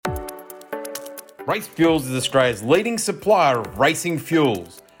RaceFuels is Australia's leading supplier of racing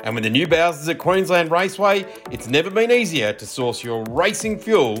fuels. And with the new Bowsers at Queensland Raceway, it's never been easier to source your racing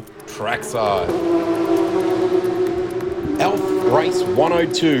fuel trackside. Alf Race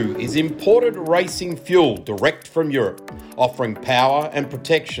 102 is imported racing fuel direct from Europe. Offering power and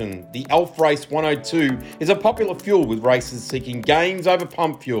protection, the Alf Race 102 is a popular fuel with racers seeking gains over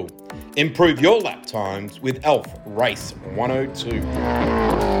pump fuel. Improve your lap times with Alf Race 102.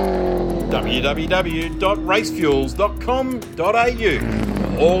 www.racefuels.com.au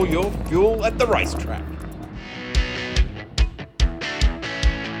for all your fuel at the racetrack.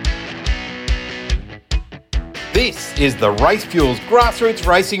 This is the RaceFuels Grassroots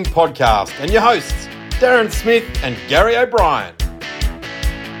Racing Podcast and your hosts, Darren Smith and Gary O'Brien.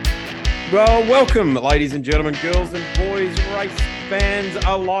 Well, welcome, ladies and gentlemen, girls and boys, race fans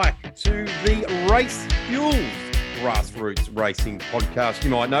alike, to the RaceFuels Grassroots Racing Podcast.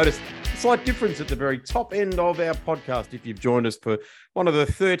 You might notice a slight difference at the very top end of our podcast if you've joined us for one of the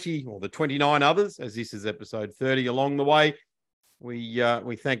 30 or the 29 others, as this is episode 30 along the way. We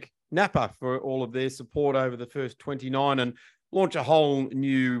thank Napa for all of their support over the first 29 and launch a whole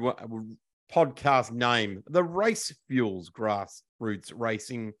new podcast name, the RaceFuels Grassroots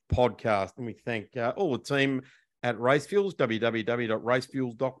Racing Podcast. And we thank all the team at RaceFuels,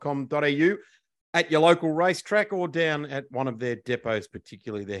 www.racefuels.com.au, at your local racetrack or down at one of their depots,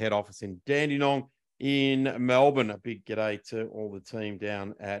 particularly their head office in Dandenong in Melbourne. A big g'day to all the team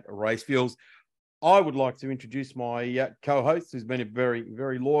down at RaceFuels. I would like to introduce my co-host, who's been a very,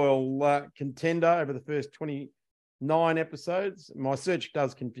 very loyal contender over the first 29 episodes. My search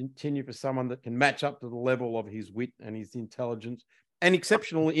does continue for someone that can match up to the level of his wit and his intelligence and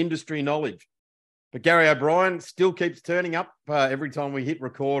exceptional industry knowledge. But Gary O'Brien still keeps turning up every time we hit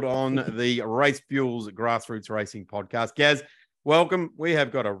record on the RaceFuels Grassroots Racing Podcast. Gaz, welcome. We have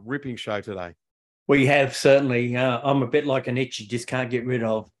got a ripping show today. We have, certainly. I'm a bit like an itch you just can't get rid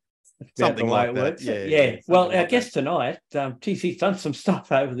of. Something like that. Yeah. Well, our guest tonight, he's done some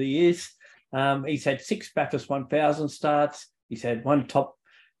stuff over the years. He's had 6 Bathurst 1000 starts. He's had 1 top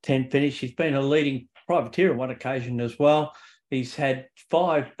 10 finish. He's been a leading privateer on one occasion as well. He's had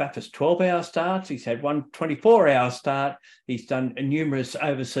 5 Bathurst 12-hour starts. He's had 1 24-hour start. He's done numerous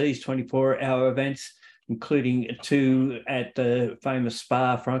overseas 24-hour events, including 2 at the famous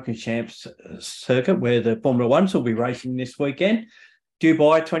Spa-Francorchamps circuit, where the Formula Ones will be racing this weekend.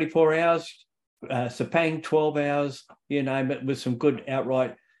 Dubai, 24 hours, Sepang, 12 hours, you name it, with some good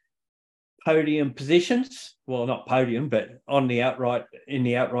outright podium positions. Well, not podium, but in the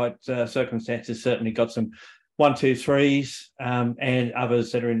outright circumstances, certainly got some 1, 2, 3s and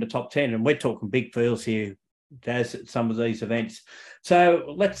others that are in the top 10. And we're talking big fields here, Daz, at some of these events.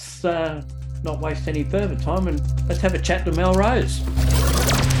 So let's not waste any further time and let's have a chat to Mel Rose.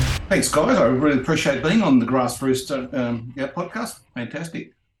 Thanks, guys. I really appreciate being on the Grassroots podcast.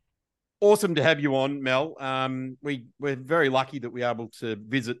 Fantastic. Awesome to have you on, Mel. We're very lucky that we're able to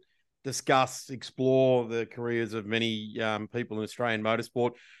visit, discuss, explore the careers of many people in Australian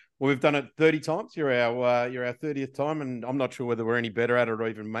motorsport. Well, we've done it 30 times. You're our 30th time, and I'm not sure whether we're any better at it or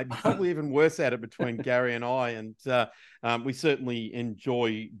even maybe probably even worse at it between Gary and I. And we certainly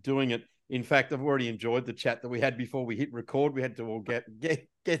enjoy doing it. In fact, I've already enjoyed the chat that we had before we hit record. We had to all get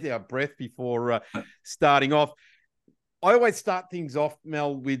our breath before starting off. I always start things off,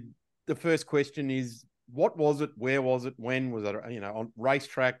 Mel, with the first question is, what was it? Where was it? When was it? On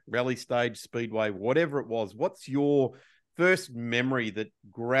racetrack, rally stage, speedway, whatever it was. What's your first memory that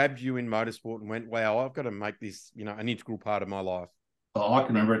grabbed you in motorsport and went, wow, I've got to make this, an integral part of my life? Oh, I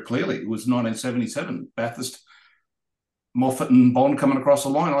can remember it clearly. It was 1977, Bathurst. Moffat and Bond coming across the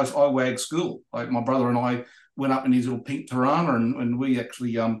line. I wagged school. My brother and I went up in his little pink Tirana and we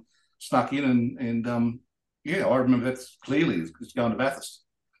actually snuck in and I remember that clearly. It's going to Bathurst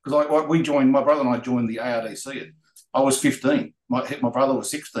because my brother and I joined the ARDC. I was 15. My brother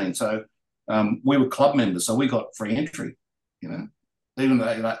was 16, so we were club members, so we got free entry. Even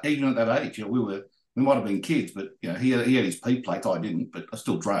at that age, we might have been kids, but he had his P plate. I didn't, but I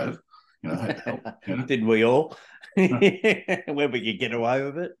still drove. Didn't we all? Where we could get away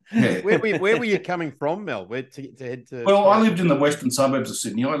with it. Yeah. Where were you coming from, Mel? Where to head to? Well, I lived in the western suburbs of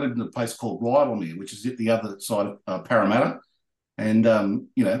Sydney. I lived in a place called Rydalmere, which is at the other side of Parramatta. And and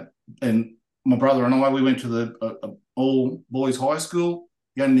my brother and I, we went to the all boys high school.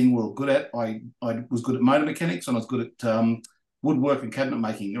 The only thing we were good at, I was good at motor mechanics and I was good at woodwork and cabinet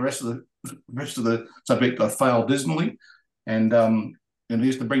making. The rest of the subject I failed dismally, and I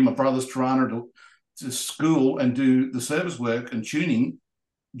used to bring my brother's Tirana to school and do the service work and tuning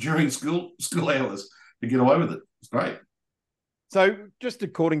during school hours to get away with it. It's great. So just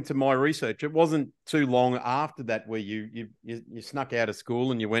according to my research, it wasn't too long after that where you snuck out of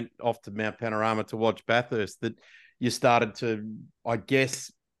school and you went off to Mount Panorama to watch Bathurst that you started to, I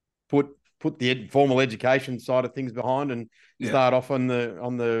guess, put the formal education side of things behind and start off on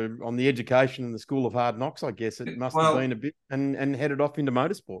the education in the School of Hard Knocks. I guess it must have been a bit, and headed off into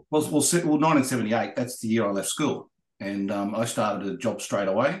motorsport. Well, 1978. That's the year I left school, and I started a job straight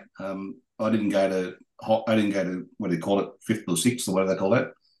away. I didn't go to what do you call it, 5th or 6th or whatever they call that,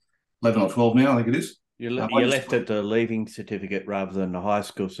 11 or 12 now, I think it is. You left at the leaving certificate rather than the high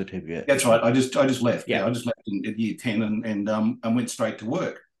school certificate. That's right. I just left. Yeah, I just left in year 10 and went straight to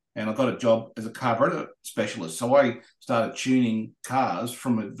work. And I got a job as a carburetor specialist. So I started tuning cars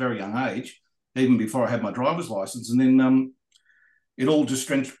from a very young age, even before I had my driver's license. And then it all just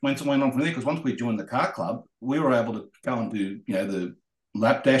went on from there, because once we joined the car club, we were able to go and do, the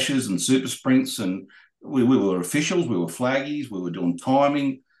lap dashes and super sprints, and we were officials, we were flaggies, we were doing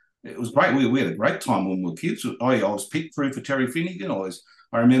timing. It was great. We had a great time when we were kids. I was picked through for Terry Finnegan.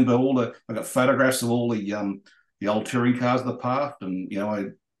 I remember I got photographs of all the old touring cars of the past, and I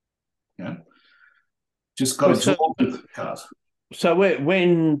just got absorbed in cars. So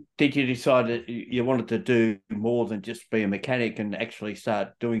when did you decide that you wanted to do more than just be a mechanic and actually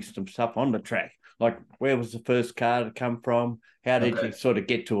start doing some stuff on the track? Like, where was the first car to come from? How did you sort of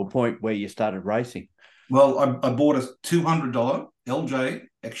get to a point where you started racing? Well, I bought a $200 LJ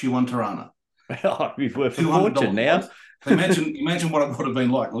XU1 Tirana. Oh, you've worth a fortune now. Imagine what it would have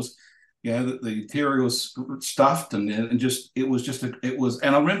been like. It was, the interior was stuffed and and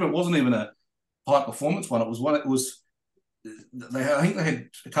I remember it wasn't even a high performance one. I think they had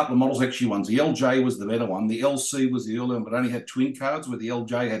a couple of models XU1s. The LJ was the better one. The LC was the earlier one, but only had twin carbs, where the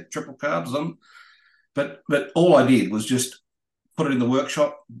LJ had triple carbs on. But all I did was just put it in the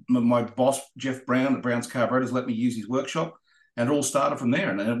workshop. My boss, Jeff Brown at Brown's Carburetors, let me use his workshop, and it all started from there.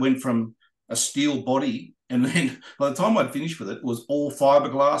 And it went from a steel body, and then by the time I'd finished with it, it was all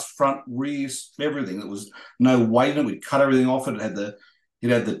fiberglass, front, rear, everything. There was no weight in it. We'd cut everything off. It had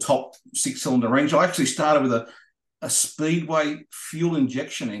the top 6-cylinder range. I actually started with a Speedway fuel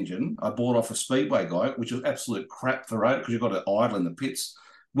injection engine I bought off a Speedway guy, which was absolute crap for road, because you've got to idle in the pits.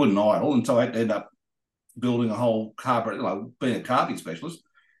 Wouldn't idle, and so I had to end up building a whole carburetor, being a carby specialist,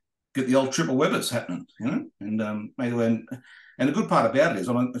 get the old triple Webbers happening, and the good part about it is,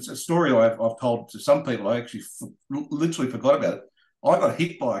 it's a story I've told to some people. I actually literally forgot about it. I got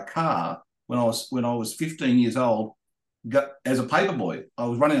hit by a car when I was 15 years old. As a paper boy, I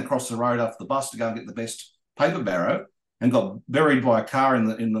was running across the road after the bus to go and get the best paper barrow, and got buried by a car in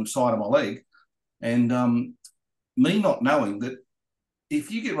the side of my leg. And me not knowing that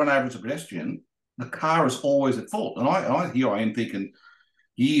if you get run over as a pedestrian, the car is always at fault. And here I am thinking,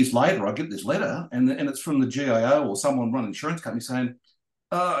 years later, I get this letter, and it's from the GIO or someone run insurance company saying,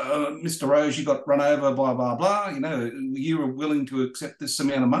 Mr. Rose, you got run over, blah, blah, blah. You were willing to accept this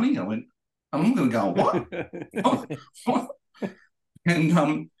amount of money. I went, I'm going to go, what? What?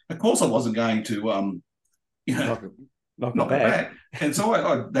 And of course I wasn't going to, knock it back. And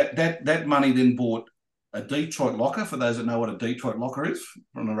so that money then bought a Detroit locker, for those that know what a Detroit locker is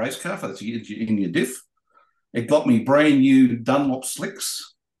from a race car, that's in your diff. It got me brand new Dunlop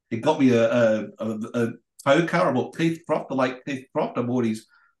slicks. It got me a tow car. I bought Keith Croft, the late Keith Croft. I bought his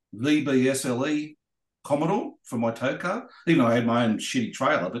VBSLE Commodore for my tow car, even though I had my own shitty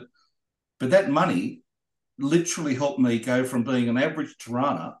trailer. But that money literally helped me go from being an average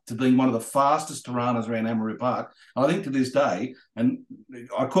Tirana to being one of the fastest Tiranas around Amaroo Park. And I think to this day, and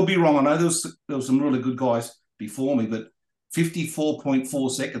I could be wrong, I know there was some really good guys before me, but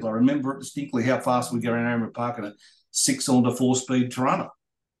 54.4 seconds, I remember distinctly how fast we go around Amaroo Park in a 6-cylinder 4-speed Tirana.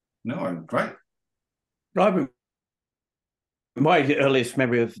 Great. Right. My earliest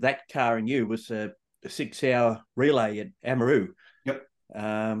memory of that car and you was a 6-hour relay at Amaroo. Yep.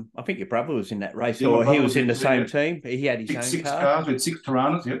 I think your brother was in that race, or he was in the same team. He had his own six car. Cars. We had 6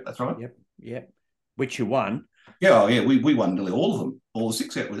 Tiranas. Yep, that's right. Yep. Which you won. Yeah, we won nearly all of them. All the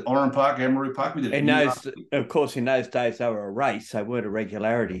 6 out with Oran Park, Amaroo Park. We did. In those days, they were a race. They weren't a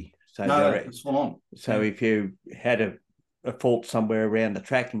regularity. So it's full on. So if you had a fault somewhere around the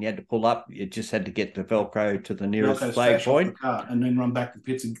track and you had to pull up, you just had to get the Velcro to the nearest flag point, and then run back to the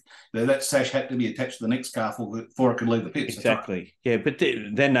pits. And that sash had to be attached to the next car before it could leave the pits. Exactly. Right. Yeah, but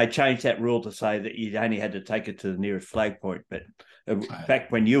then they changed that rule to say that you only had to take it to the nearest flag point. But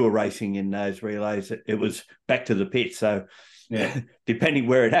back when you were racing in those relays, it was back to the pit. So depending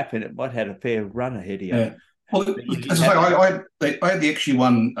where it happened, it might have had a fair run ahead of you. Yeah. Well, I had the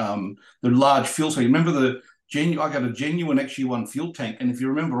XU1, the large fuel. So you remember the I got a genuine XU1 fuel tank, and if you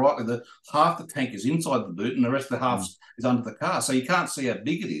remember rightly, the half the tank is inside the boot, and the rest of the half is under the car. So you can't see how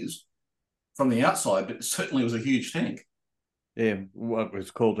big it is from the outside, but it certainly was a huge tank. Yeah, what was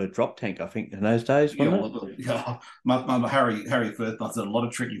called a drop tank, I think, in those days, wasn't it? Yeah, Harry Firth did a lot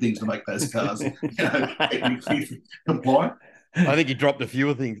of tricky things to make those cars, technically compliant. I think he dropped a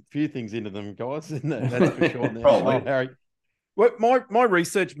few things into them, guys. That's for sure. Probably. Harry. Well, my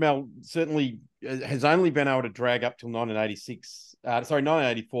research, Mel, certainly has only been able to drag up till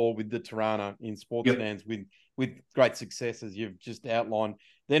 1984 with the Tirana in sports stands with great success, as you've just outlined.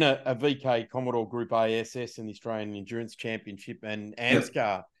 Then a VK Commodore Group A SS in the Australian Endurance Championship and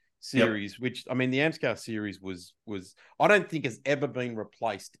AMSCAR series, which, I mean, the AMSCAR series was I don't think has ever been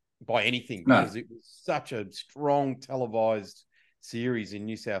replaced by anything because it was such a strong televised series in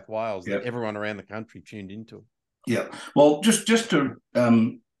New South Wales that everyone around the country tuned into. Yeah. Well, just to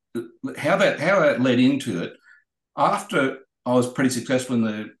how that led into it, after I was pretty successful in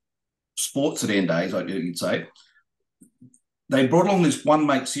the sports at end days, you'd say, they brought along this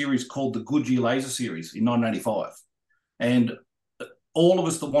one-make series called the Goodyear Laser Series in 1985. And all of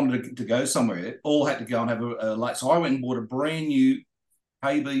us that wanted to go somewhere all had to go and have a laser. So I went and bought a brand new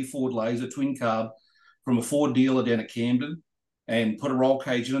KB Ford Laser twin carb from a Ford dealer down at Camden and put a roll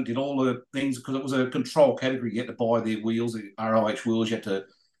cage in it, did all the things because it was a control category. You had to buy their wheels, the ROH wheels. You had to,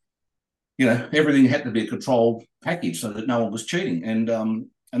 everything had to be a controlled package so that no one was cheating. And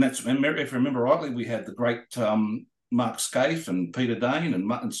that's, if I remember rightly, we had the great Mark Scaife and Peter Dane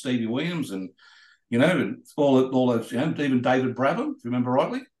and Stevie Williams and all those, even David Brabham, if you remember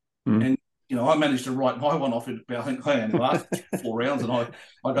rightly. And I managed to write my one off in about, I think I only lasted 4 rounds, and I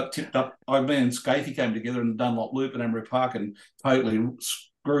got tipped up. Me and Scaife came together in the Dunlop Loop at Emery Park and totally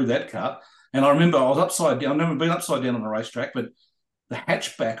screwed that car. And I remember I was upside down. I've never been upside down on a racetrack, but the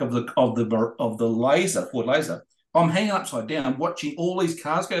hatchback of the laser, Ford Laser, I'm hanging upside down watching all these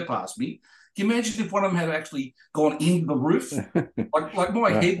cars go past me. Can you imagine if one of them had actually gone into the roof? like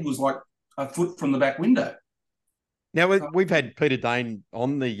my head was like a foot from the back window. Now we've had Peter Dane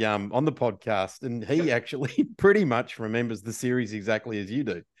on the podcast, and he actually pretty much remembers the series exactly as you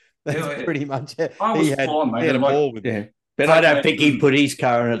do. That's pretty much it. I was fine, mate. He had a ball with it. But I don't think he put his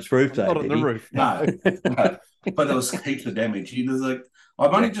car on its roof, though. Not on the roof. No. But there was heaps of damage.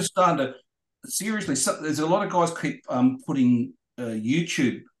 I've only just started to seriously. There's a lot of guys keep putting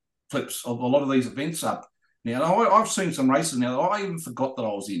YouTube clips of a lot of these events up. Now I've seen some races now that I even forgot that I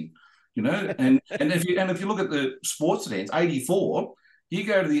was in. And if you look at the sports events, 84, you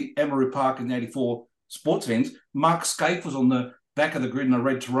go to the Emery Park in the 84 sports events, Mark Scaife was on the back of the grid in a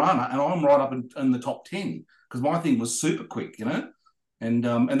red Tirana, and I'm right up in the top 10 because my thing was super quick, And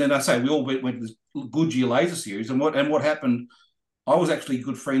then I say we all went to this Goodyear Laser Series, and what happened? I was actually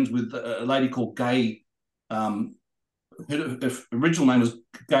good friends with a lady called Gay. Her original name was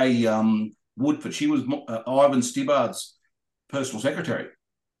Gay Woodford. She was Ivan Stibbard's personal secretary.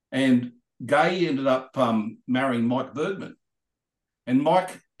 And Gay ended up marrying Mike Bergman. And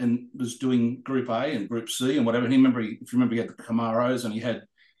Mike was doing Group A and Group C and whatever. And if you remember, he had the Camaros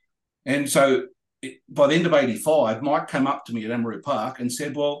and so by the end of 85, Mike came up to me at Emery Park and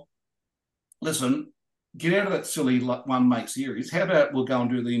said, well, listen, get out of that silly one-make series. How about we'll go and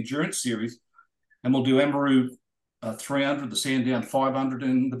do the endurance series and we'll do Emery 300, the Sandown 500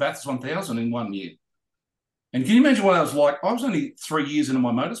 and the Bathurst 1000 in 1 year. And can you imagine what I was like? I was only 3 years into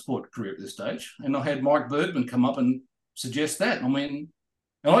my motorsport career at this stage, and I had Mike Bergman come up and suggest that. And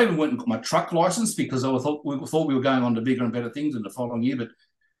I even went and got my truck license because I thought we were going on to bigger and better things in the following year. But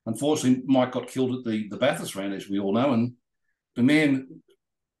unfortunately, Mike got killed at the Bathurst round, as we all know. And the man,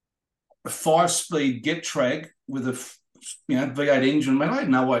 a 5-speed Getrag with a V8 engine, man, I had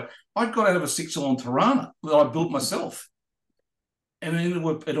no way. I got out of a 6-cylinder Tirana that I built myself, and then it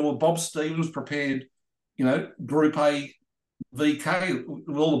were Bob Stevens prepared. Group A VK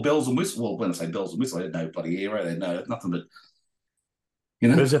with all the bells and whistles. Well, when I say bells and whistles, I didn't know bloody aero. They didn't know nothing but,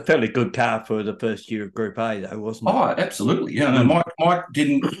 It was a fairly good car for the first year of Group A, though, wasn't it? Oh, absolutely. Mike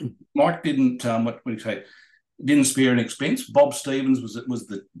didn't. What do you say? Didn't spare an expense. Bob Stevens was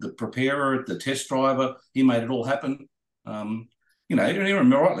the preparer, the test driver. He made it all happen. You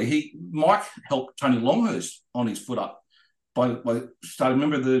remember rightly. Mike helped Tony Longhurst on his foot up. By starting,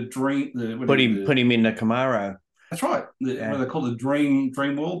 remember the dream? Put him in the Camaro. That's right. What they call the Dream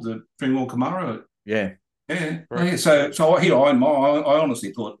World, the Dream World Camaro. Yeah. Right. So here I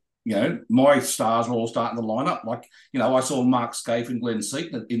honestly thought, my stars were all starting to line up. Like, I saw Mark Scaife and Glenn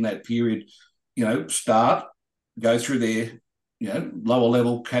Seaton in that period, start, go through their, lower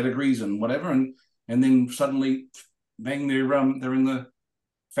level categories and whatever, and then suddenly, bang, they're in the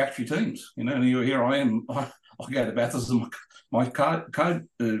factory teams, and here I am. I go to Bathurst and my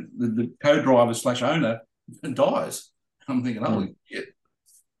the co-driver / owner dies. I'm thinking, holy shit.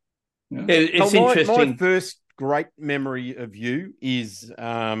 Yeah. It's interesting. My first great memory of you is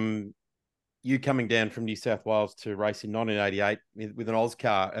you coming down from New South Wales to race in 1988 with an Oz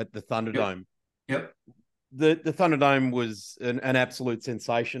car at the Thunderdome. Yep. The Thunderdome was an absolute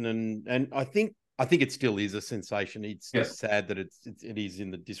sensation, and I think it still is a sensation. It's just sad that it is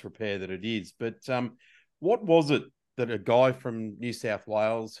in the disrepair that it is. But what was it that a guy from New South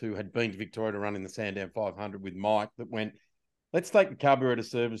Wales who had been to Victoria to run in the Sandown 500 with Mike that went, let's take the carburetor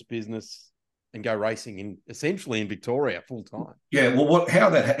service business and go racing essentially in Victoria full time? Yeah, well, how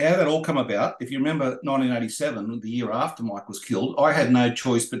that all come about? If you remember 1987, the year after Mike was killed, I had no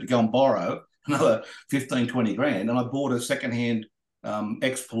choice but to go and borrow another 15, 20 grand, and I bought a secondhand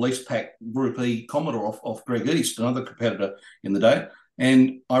ex-police pack Group E Commodore off Greg East, another competitor in the day,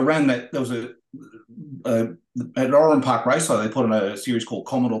 and I ran that. There was at Oran Park Raceway, they put on a series called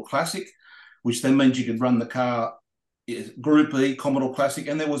Commodore Classic, which then means you could run the car Group E Commodore Classic,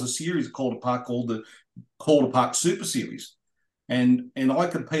 and there was a series called the Calder Park Super Series, and I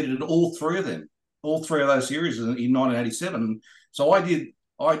competed in all three of those series in 1987. So I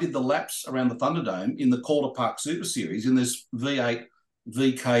did the laps around the Thunderdome in the Calder Park Super Series in this V8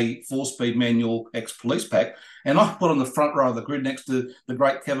 VK 4-speed manual ex-police pack, and I put on the front row of the grid next to the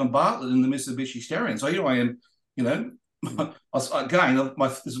great Kevin Bartlett in the Mitsubishi Starion. So here I am, again, this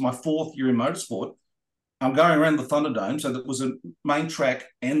is my 4th year in motorsport. I'm going around the Thunderdome, so that was a main track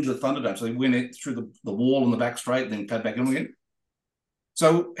and the Thunderdome. So we went through the wall in the back straight and then came back in again.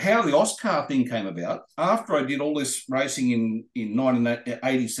 So how the Oscar thing came about, after I did all this racing in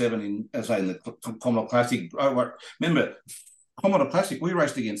 1987 in the Commodore Classic. Remember, Commodore Classic, we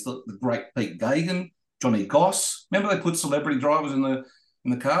raced against the great Pete Gagan, Johnny Goss. Remember they put celebrity drivers in the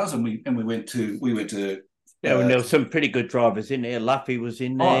cars, and we went to Yeah, and there were some pretty good drivers in there. Luffy was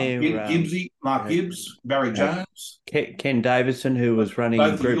in there. Gibbsy, Mark Gibbs, Barry Jones. Ken Davison, who was running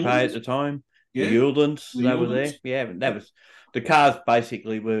in Group A at the time. Yeah. The Yulins, they were there. Yeah, that was the cars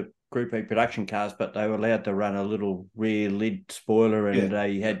basically were Group A production cars, but they were allowed to run a little rear lid spoiler, and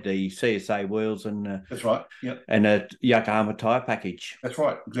they had the CSA wheels and that's right. Yep. And a Yokohama tyre package. That's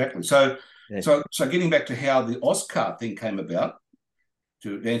right, exactly. So getting back to how the Oscar thing came about,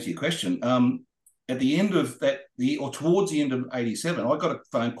 to answer your question, at the end of that or towards the end of 87, I got a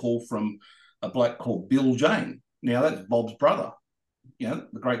phone call from a bloke called Bill Jane. Now that's Bob's brother, the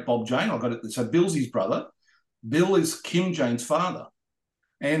great Bob Jane. I got it. So Bill's his brother. Bill is Kim Jane's father.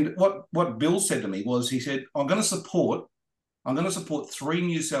 And what Bill said to me was, he said, I'm going to support 3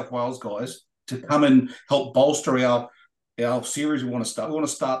 New South Wales guys to come and help bolster our series we want to start. We want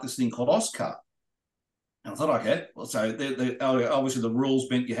to start this thing called Oscar. And I thought, okay. Well, so obviously the rules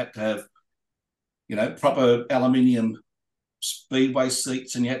meant you had to have, proper aluminium speedway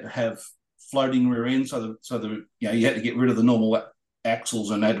seats, and you had to have floating rear ends. So you had to get rid of the normal axles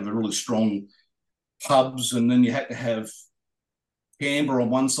and had to have really strong hubs, and then you had to have camber on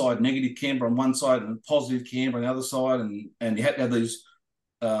one side, negative camber on one side, and positive camber on the other side, and you had to have these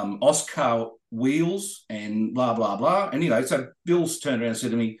Oscar wheels and blah blah blah. And so Bill's turned around and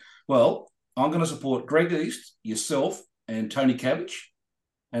said to me, "Well, I'm going to support Greg East, yourself, and Tony Cabbage,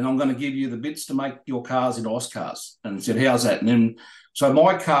 and I'm going to give you the bits to make your cars into Oscars." And he said, "How's that?" And then, so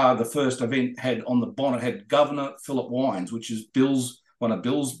my car, the first event, had on the bonnet had Governor Philip Wines, which is one of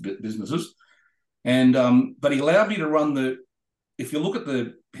Bill's businesses, and but he allowed me to run if you look at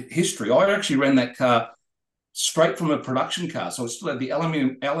the history, I actually ran that car straight from a production car, so it still had the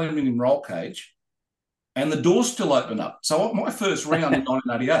aluminium roll cage, and the doors still open up. So my first round in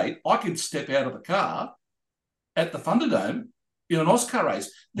 1988, I could step out of the car at the Thunderdome in an Oscar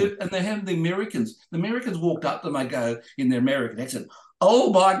race, and they had the Americans. The Americans walked up to me, go in their American accent,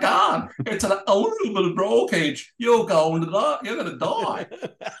 "Oh my God, it's a little bit of roll cage. You're going to die. You're going to die."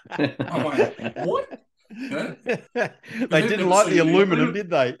 I'm like, what? They didn't like the aluminum, did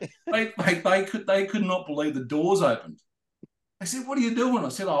they? They could not believe the doors opened. They said, "What are you doing?" I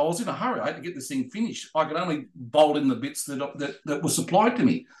said, "I was in a hurry. I had to get this thing finished. I could only bolt in the bits that were supplied to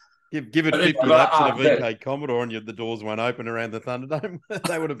me." Give it 50 laps at a VK Commodore and the doors won't open around the Thunderdome.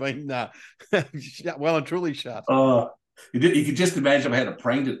 They would have been well and truly shut. You could just imagine if I had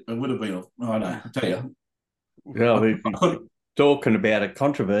pranked it. It would have been, I know, I tell you. Well, talking about a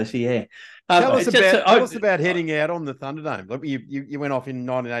controversy, yeah. Tell us about heading out on the Thunderdome. Look, you went off in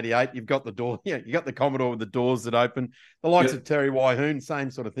 1988. You've got the door. You got the Commodore with the doors that open. The likes of Terry Wyhoon,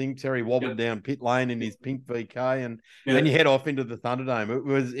 same sort of thing. Terry wobbled down pit lane in his pink VK, and you head off into the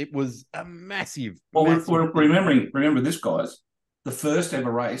Thunderdome. It was a massive. Well, remember this, guys. The first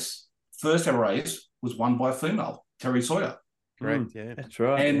ever race was won by a female, Terry Sawyer. Correct, yeah. That's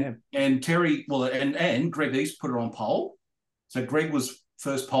right. And Terry, and Greg East put her on pole. So Greg was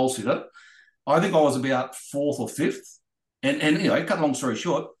first pole sitter. I think I was about fourth or fifth. And anyway, cut a long story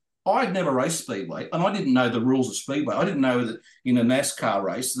short, I'd never raced Speedway, and I didn't know the rules of Speedway. I didn't know that in a NASCAR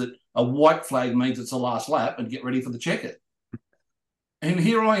race that a white flag means it's the last lap and get ready for the checker. And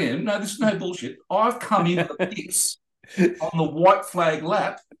here I am. No, this is no bullshit. I've come into the pits on the white flag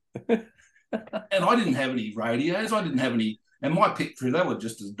lap, and I didn't have any radios. I didn't have any. And my pit crew, they were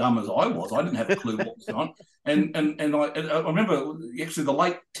just as dumb as I was. I didn't have a clue what was going on. And I remember actually the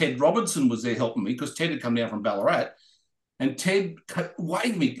late Ted Robertson was there helping me because Ted had come down from Ballarat. And Ted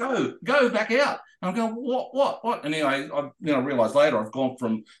waved me, go back out. And I'm going, what? And anyway, I realised later I've gone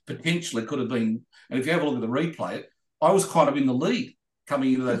from potentially could have been, and if you have a look at the replay, I was kind of in the lead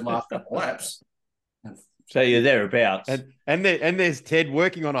coming into those last couple of laps. So you're thereabouts. And there's Ted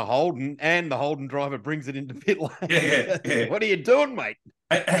working on a Holden, and the Holden driver brings it into pit lane. Yeah. What are you doing, mate?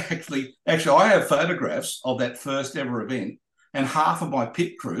 Actually, I have photographs of that first ever event, and half of my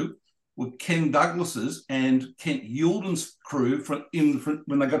pit crew were Ken Douglas's and Kent Yulden's crew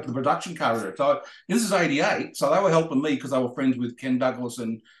when they got to the production car area. So this is 88. So they were helping me because they were friends with Ken Douglas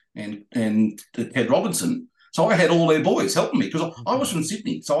and Ted Robinson. So I had all their boys helping me because I was from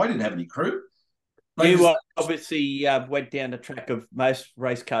Sydney, so I didn't have any crew. You obviously went down the track of most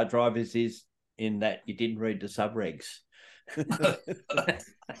race car drivers is in that you didn't read the subregs.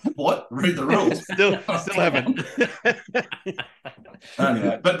 What? Read the rules? Still haven't.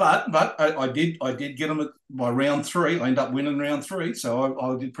 Anyway, but I did get them by round 3. I ended up winning round 3, so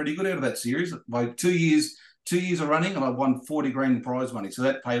I did pretty good out of that series. By 2 years of running, and I won 40 grand in prize money. So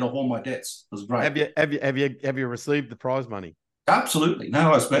that paid off all my debts. It was great. Have you received the prize money? Absolutely.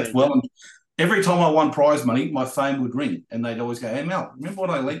 No, I spent well. And every time I won prize money, my phone would ring, and they'd always go, "Hey Mel, remember what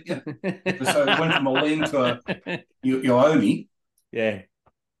I lent you?" So it went from a lend to you owe me. Yeah.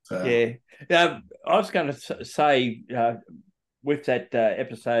 So. Yeah. I was going to say with that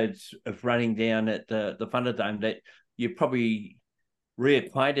episodes of running down at the Thunderdome that you probably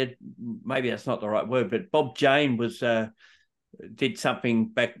reacquainted. Maybe that's not the right word, but Bob Jane did something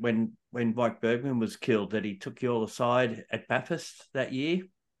back when Mike Bergman was killed that he took you all aside at Bathurst that year.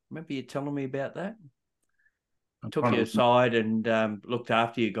 Remember you telling me about that? Took you aside and looked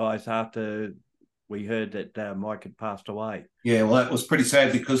after you guys after we heard that Mike had passed away. Yeah, well, that was pretty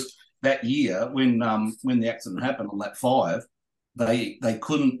sad because that year when the accident happened on lap 5, they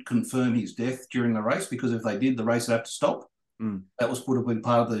couldn't confirm his death during the race because if they did, the race would have to stop. That was would have been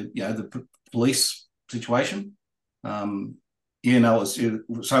part of the police situation. So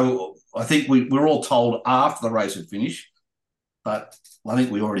I think we were all told after the race had finished, but I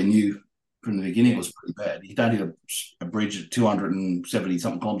think we already knew from the beginning it was pretty bad. You don't hit a bridge at 270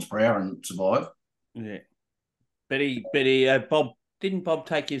 something kilometers per hour and survive. Yeah, but didn't Bob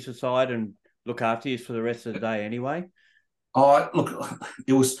take you aside and look after you for the rest of the day anyway? Look,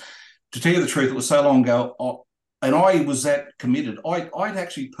 it was, to tell you the truth, it was so long ago. And I was that committed. I'd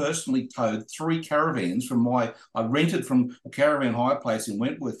actually personally towed 3 caravans I rented from a caravan hire place in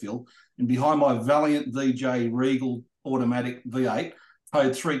Wentworthville, and behind my Valiant VJ Regal automatic V8,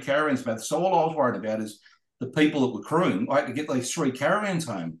 towed 3 caravans back. So all I was worried about is the people that were crewing. I had to get these 3 caravans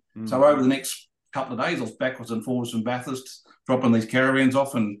home. So over the next couple of days, I was backwards and forwards from Bathurst, dropping these caravans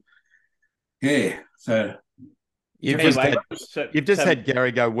off, and so. You've just had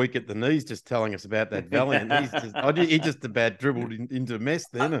Gary go weak at the knees just telling us about that Valiant. He just about dribbled into mess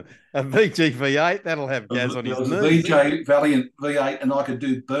then. A VG V8, that'll have Gaz on his knees. A VJ Valiant V8, and I could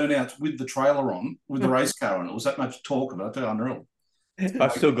do burnouts with the trailer on, with the race car on. It was that much talk about it. Unreal.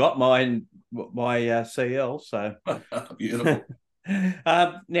 I've still got my CL, so. Beautiful.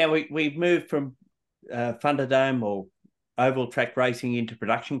 Now, we've moved from Thunderdome or oval track racing into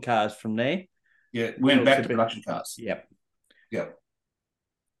production cars from there. Yeah, went back to production cars. Yep. And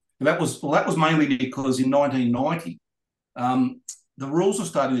that was mainly because in 1990, the rules were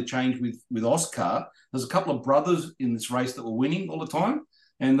starting to change with Oscar. There's a couple of brothers in this race that were winning all the time,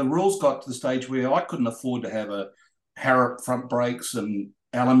 and the rules got to the stage where I couldn't afford to have a Harrop front brakes and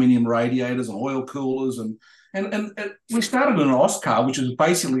aluminium radiators and oil coolers, and we started an Oscar, which is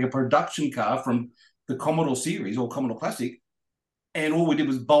basically a production car from the Commodore series or Commodore Classic. And all we did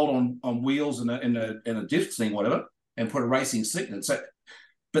was bolt on wheels and a diff thing, whatever, and put a racing seat in it. So,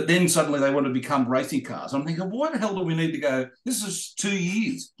 but then suddenly they wanted to become racing cars. I'm thinking, why the hell do we need to go? This is 2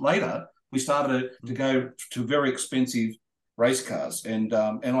 years later. We started to go to very expensive race cars, and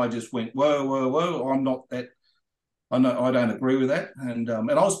I just went, whoa! I'm not that. I don't agree with that. And I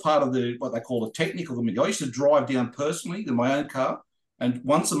was part of what they call a technical committee. I used to drive down personally in my own car And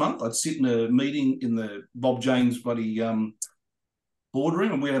once a month, I'd sit in a meeting in the Bob James bloody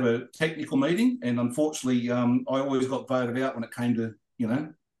boardroom, and we have a technical meeting. And unfortunately, I always got voted out when it came to,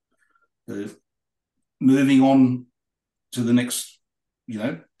 the moving on to the next,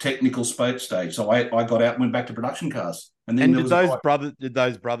 technical stage. So I got out and went back to production cars. And then did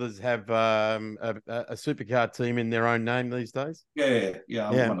those brothers have a supercar team in their own name these days? Yeah.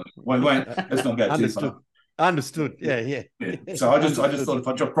 Let's not go too far. Understood. Yeah. So I just thought if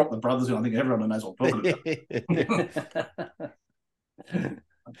I drop the brothers in, I think everyone knows what I'm talking about.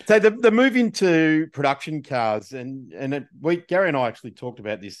 So the move into production cars, Gary and I actually talked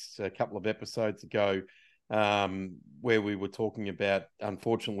about this a couple of episodes ago, where we were talking about,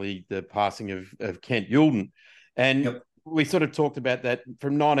 unfortunately, the passing of Kent Youlden, and we sort of talked about that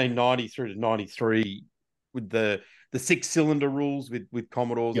from 1990 through to 93 with the 6-cylinder rules with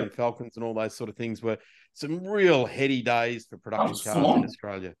Commodores and Falcons and all those sort of things were some real heady days for production cars in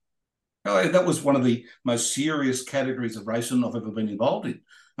Australia. Oh, that was one of the most serious categories of racing I've ever been involved in.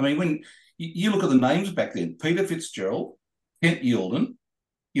 I mean, when you look at the names back then, Peter Fitzgerald, Kent Youlden,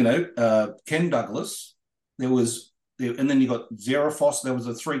 Ken Douglas, and then you got Xerophos. There was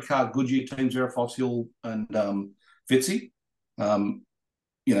a 3-car Goodyear team, Xerophos, Hill, and Fitzy.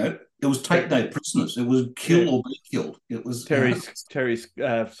 It was take no prisoners. It was kill or be killed. It was Tony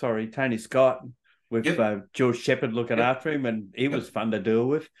Scott with George Shepherd looking after him, and he was fun to deal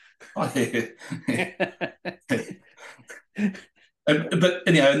with. Oh, yeah. But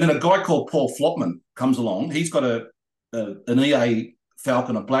and then a guy called Paul Flopman comes along. He's got an EA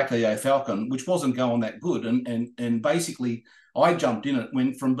Falcon, a black EA Falcon, which wasn't going that good, and basically I jumped in it,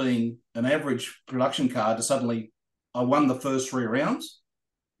 went from being an average production car to suddenly I won the first 3 rounds,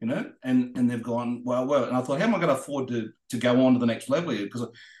 and they've gone well, and I thought, how am I going to afford to go on to the next level here? Because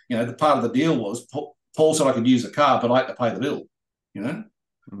the part of the deal was Paul said I could use the car, but I had to pay the bill,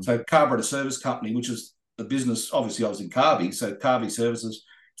 So Carburetor Service Company, which is the business, obviously I was in Carby, so Carby Services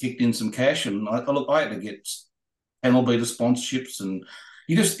kicked in some cash, and I had to get panel beater sponsorships, and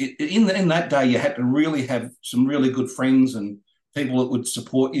you just in that day you had to really have some really good friends and people that would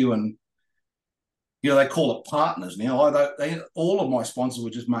support you, and they call it partners now. All of my sponsors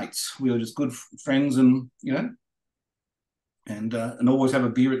were just mates. We were just good friends, and and always have a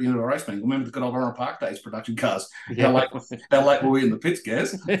beer at the end of a race meeting. Remember the good old Oran Park days, production cars. How late were we in the pits,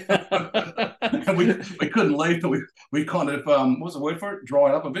 Gaz? And we couldn't leave till we kind of what's the word for it?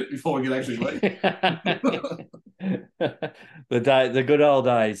 Dried up a bit before we could actually leave. The good old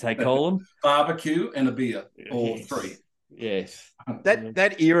days, they call them. Barbecue and a beer, or 3. Yes.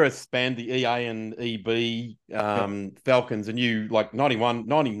 That era spanned the EA and EB Falcons, and you like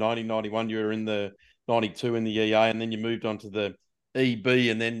 91, you were in the 92 in the EA, and then you moved on to the EB,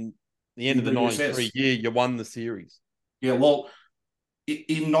 and then the end of the 93 year, you won the series. Yeah, well,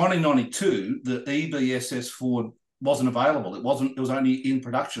 in 1992, the EBSS Ford wasn't available. It was only in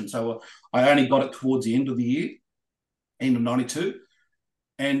production. So I only got it towards the end of the year, end of 92.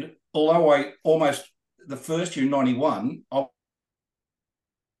 And although the first year in 91, I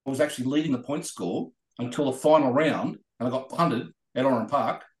was actually leading the point score until the final round, and I got punted at Oran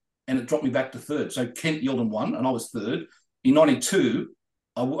Park, and it dropped me back to 3rd. So Kent Youlden won, and I was 3rd. In 92,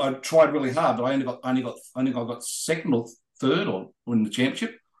 I tried really hard, but I only got 2nd or 3rd or win the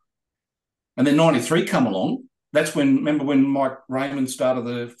championship. And then 93 come along. That's remember when Mike Raymond started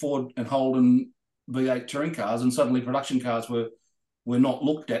the Ford and Holden V8 touring cars, and suddenly production cars were not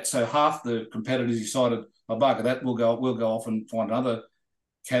looked at. So half the competitors decided, bugger that, we'll go off and find another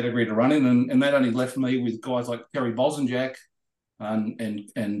category to run in, and that only left me with guys like Terry Bosenjak and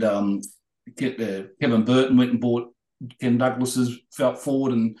Kevin Burton went and bought Ken Douglas's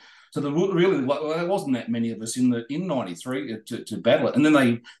Ford, and so there wasn't that many of us in 93 to battle it. And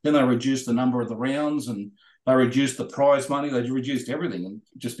then they reduced the number of the rounds, and they reduced the prize money. They reduced everything, and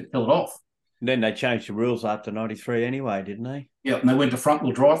just to kill it off. And then they changed the rules after 93 anyway, didn't they? Yeah, and they went to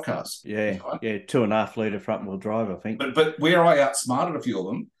front-wheel drive cars. Yeah, right? Yeah, 2.5 litre front-wheel drive, I think. But where I outsmarted a few of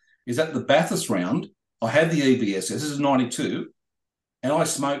them is at the Bathurst round, I had the EBSS. This is 92, and I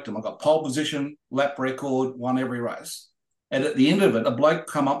smoked them. I got pole position, lap record, won every race. And at the end of it, a bloke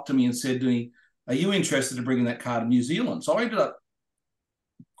come up to me and said to me, "Are you interested in bringing that car to New Zealand?" So I ended up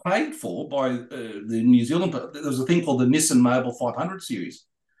paid for by the New Zealand. There was a thing called the Nissan Mobile 500 series.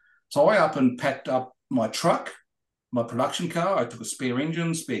 So I up and packed up my truck, my production car. I took a spare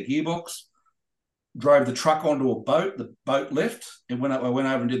engine, spare gearbox, drove the truck onto a boat. The boat left, and I went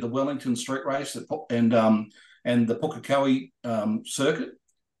over and did the Wellington street race and the Pukekohe circuit.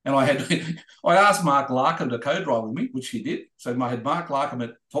 And I asked Mark Larkham to co-drive with me, which he did. So I had Mark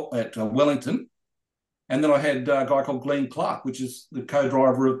Larkham at Wellington, And then I had a guy called Glenn Clark, which is the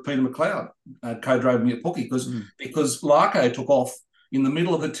co-driver of Peter McLeod, co-drove me at Pookie because Larko took off in the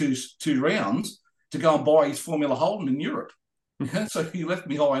middle of the two rounds to go and buy his Formula Holden in Europe. So he left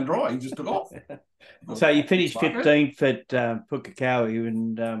me high and dry. He just took off. So you finished 15th at Pukekohe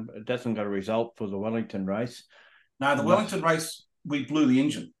and it doesn't got a result for the Wellington race. No, the Wellington race, we blew the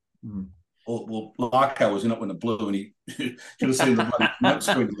engine. Well, Larko was in it when it blew, and he should have seen the bloody smoke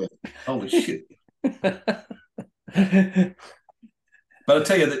screen there. Holy shit. But I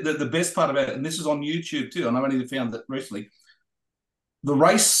tell you, the best part about it, and this is on YouTube too, and I've only found that recently, the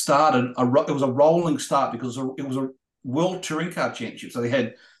race started, it was a rolling start because it was a World Touring Car Championship. So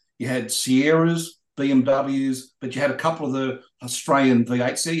you had Sierras, BMWs, but you had a couple of the Australian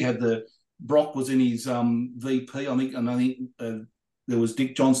V8s there. You had Brock was in his VP, I think, and I think there was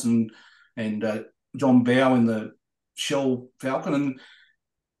Dick Johnson and John Bow in the Shell Falcon,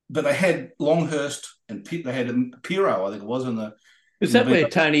 but they had Longhurst and they had Pirro, I think it was, in the. Was that where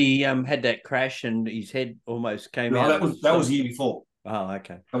Tony had that crash and his head almost came out? That was the year before. Oh,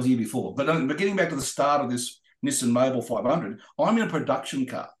 okay. That was the year before. But getting back to the start of this Nissan Mobile 500, I'm in a production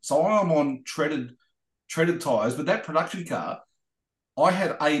car, so I'm on treaded tyres. But that production car, I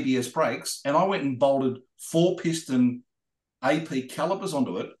had ABS brakes, and I went and bolted 4-piston AP calipers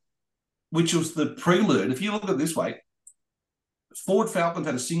onto it, which was the prelude. If you look at it this way, Ford Falcon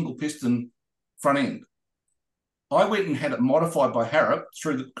had a single piston front end. I went and had it modified by Harrop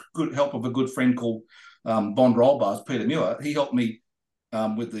through the good help of a good friend called Bond Roll Bars, Peter Muir. He helped me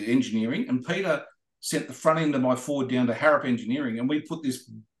with the engineering, and Peter sent the front end of my Ford down to Harrop Engineering, and we put this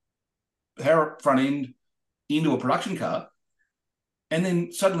Harrop front end into a production car. And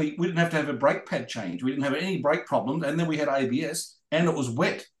then suddenly we didn't have to have a brake pad change. We didn't have any brake problems. And then we had ABS, and it was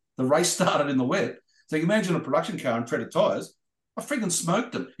wet. The race started in the wet. So you imagine a production car and treaded tyres. I freaking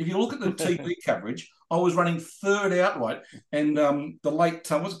smoked them. If you look at the TV coverage, I was running third outright. And the late,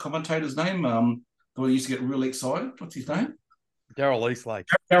 what's the commentator's name? The one who used to get really excited. What's his name? Darryl Eastlake.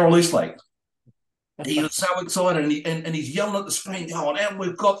 Darryl Eastlake. He was so excited, and he's yelling at the screen, going, and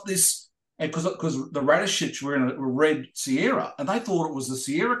we've got this. And because the Radishits were in a red Sierra, and they thought it was the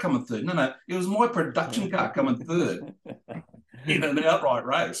Sierra coming third. No, it was my production car coming third in an outright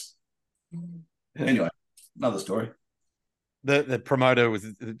race. Anyway, another story. The promoter was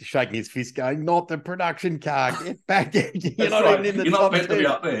shaking his fist, going, "Not the production car! Get back! You're not right. even in the You're top not meant 10. to be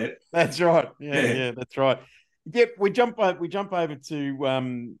up there." That's right. Yeah, that's right. Yep, we jump over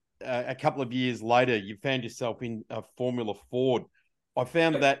to a couple of years later. You found yourself in a Formula Ford. I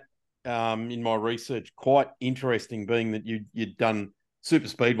found that in my research quite interesting, being that you'd done super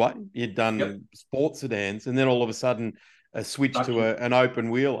speedway, you'd done sports sedans, and then all of a sudden a switch to an open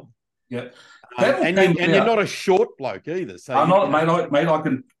wheeler. Yep. And you're not a short bloke either. So I'm not, mate. I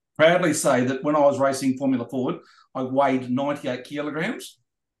can proudly say that when I was racing Formula Ford, I weighed 98 kilograms.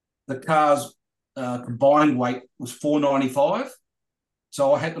 The car's combined weight was 495.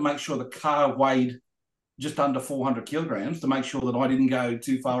 So I had to make sure the car weighed just under 400 kilograms to make sure that I didn't go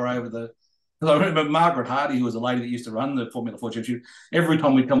too far over the. Because I remember Margaret Hardy, who was a lady that used to run the Formula Ford Championship, every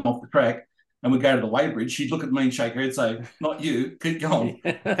time we'd come off the track and we'd go to the weighbridge, she'd look at me and shake her head and say, "Not you, keep going."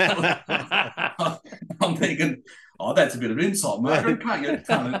 I'm thinking, oh, that's a bit of insult, Margaret. Can't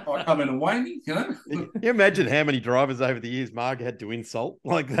come in and weigh me, you know? You imagine how many drivers over the years Margaret had to insult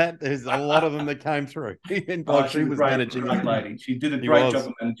like that? There's a lot of them that came through. And she was managing. Great lady. She did a great job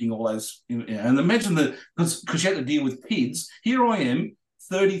of managing all those. You know, and imagine because she had to deal with kids. Here I am,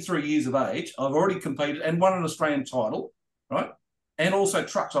 33 years of age. I've already competed and won an Australian title, right? And also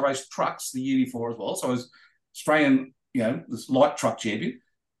trucks. I raced trucks the year before as well. So I was Australian, this light truck champion.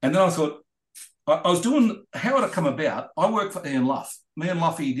 And then I thought, I was doing, how would it come about? I worked for Ian Luff. Me and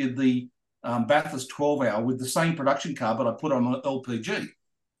Luffy did the Bathurst 12-hour with the same production car, but I put on an LPG.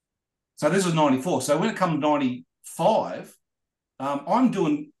 So this is 94. So when it comes 95, I'm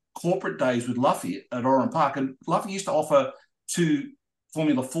doing corporate days with Luffy at Oran Park. And Luffy used to offer 2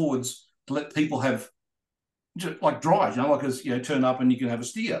 Formula Fords to let people have, just like drive, turn up and you can have a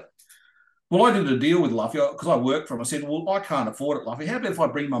steer. Well, I did a deal with Luffy because I worked for him. I said, well, I can't afford it, Luffy. How about if I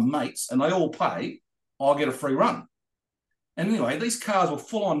bring my mates and they all pay, I'll get a free run. And anyway, these cars were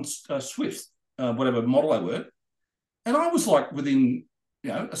full on Swift, whatever model they were. And I was like within,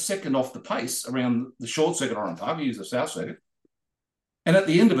 a second off the pace around the short circuit on Park. I use the south circuit. And at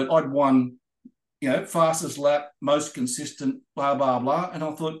the end of it, I'd won, fastest lap, most consistent, blah, blah, blah. And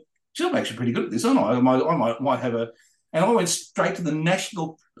I thought, gee, I'm actually pretty good at this, aren't I? I might have a... And I went straight to the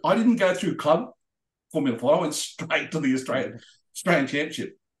national. I didn't go through club Formula 4. I went straight to the Australian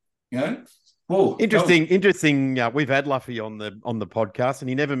Championship. Whoa, interesting. We've had Luffy on the podcast, and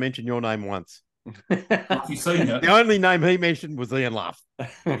he never mentioned your name once. Luffy Senior. The only name he mentioned was Ian Luff.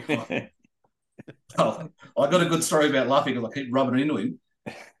 Well, I got a good story about Luffy because I keep rubbing into him.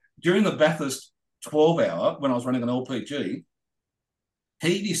 During the Bathurst 12-hour, when I was running an LPG,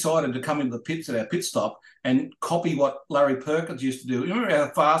 he decided to come into the pits at our pit stop and copy what Larry Perkins used to do. You remember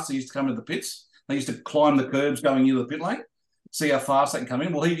how fast he used to come into the pits? They used to climb the curbs going into the pit lane, see how fast they can come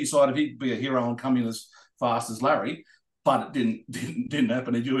in. Well, he decided he'd be a hero and come in as fast as Larry, but it didn't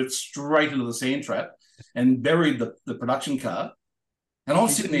happen. He went straight into the sand trap and buried the production car. And I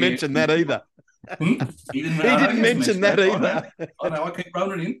was sitting there. Mention that either. He didn't mention that either. I know. I keep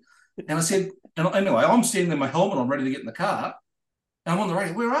running in. And I said, and anyway, I'm standing there, my helmet on, ready to get in the car. And I'm on the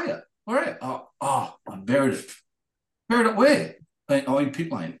radio. Where are you? Where are you? Oh, I buried it. Buried it where? Oh, in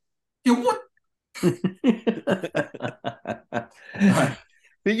pit lane. Yeah, what?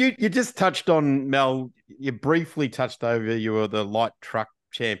 You just touched on, Mel, you briefly touched over you were the light truck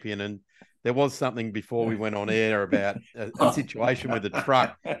champion, and there was something before we went on air about a situation with a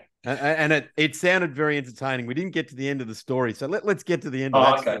truck. And it sounded very entertaining. We didn't get to the end of the story, so let's get to the end of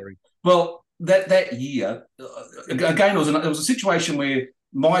that story. Well, that year, again, it was a situation where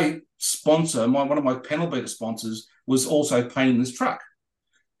my sponsor, one of my panel beater sponsors, was also painting this truck.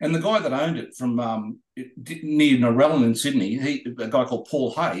 And the guy that owned it from near Narellan in Sydney, a guy called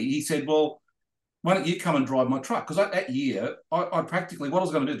Paul Hay, he said, well, why don't you come and drive my truck? Because that year, I practically, what I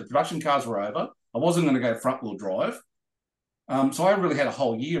was going to do, the production cars were over. I wasn't going to go front-wheel drive. So I really had a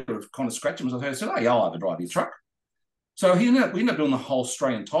whole year of kind of scratching myself. I said, oh, yeah, I'll have a drive your truck. So we ended up doing the whole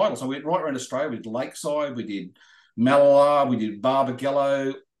Australian title. So we went right around Australia. We did Lakeside, we did Mallala, we did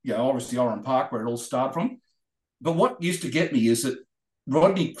Barbagallo, obviously Oran Park, where it all started from. But what used to get me is that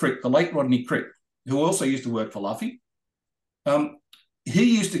Rodney Crick, the late Rodney Crick, who also used to work for Luffy,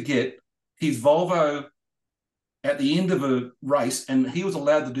 he used to get his Volvo at the end of a race, and he was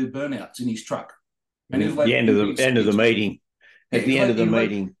allowed to do burnouts in his truck. And he was the end of the meeting. At the end of the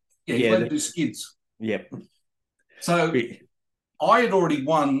meeting. He had to do skids. Yep. So I had already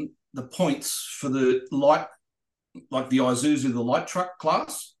won the points for the light, like the Isuzu, the light truck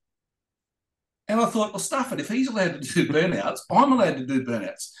class. And I thought, well, stuff it. If he's allowed to do burnouts, I'm allowed to do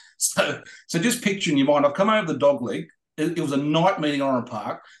burnouts. So just picture in your mind, I've come over the dog leg. It was a night meeting in Oran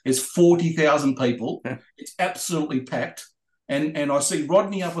Park. There's 40,000 people. It's absolutely packed. And I see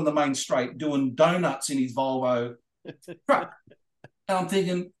Rodney up on the main straight doing donuts in his Volvo truck. And I'm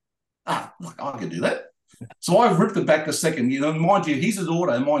thinking, I can do that. So I've ripped it back a second. Mind you, his is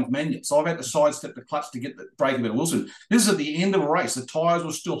auto, mine's manual. So I've had to sidestep the clutch to get the brake a bit of Wilson. This is at the end of a race. The tyres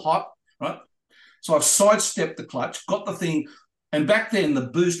were still hot, right? So I've sidestepped the clutch, got the thing, and back then the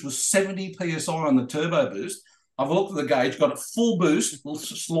boost was 70 PSI on the turbo boost. I've looked at the gauge, got it full boost,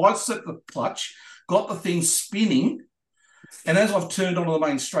 sidestepped the clutch, got the thing spinning, and as I've turned onto the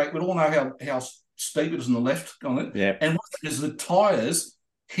main straight, we all know how steep it is on the left. And as the tyres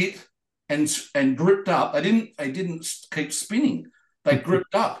hit and gripped up, they didn't keep spinning. They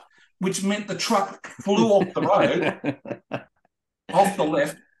gripped up, which meant the truck flew off the road, off the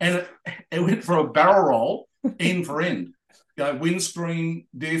left, and it went for a barrel roll, end for end. Windscreen,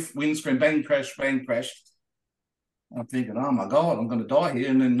 diff, windscreen, bang, crash, bang, crash. I'm thinking, oh my God, I'm going to die here.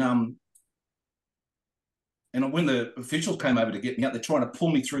 And then and when the officials came over to get me out, they're trying to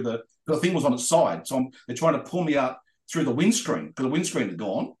pull me through the thing was on its side. So they're trying to pull me out through the windscreen because the windscreen had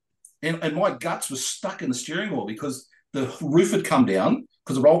gone. And my guts were stuck in the steering wheel because the roof had come down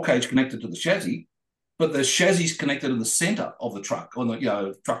because the roll cage connected to the chassis, but the chassis is connected to the center of the truck, on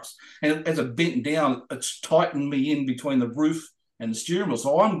the trucks. And as it bent down, it's tightened me in between the roof and the steering wheel.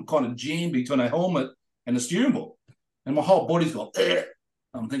 So I'm kind of jammed between a helmet and the steering wheel. And my whole body's gone,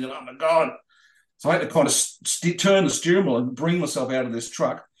 I'm thinking, oh my God. So I had to kind of turn the steering wheel and bring myself out of this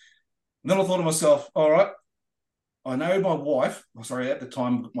truck. And then I thought to myself, all right, I know my wife, at the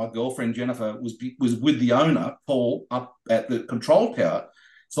time, my girlfriend, Jennifer, was with the owner, Paul, up at the control tower.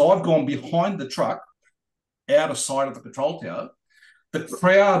 So I've gone behind the truck, out of sight of the control tower. The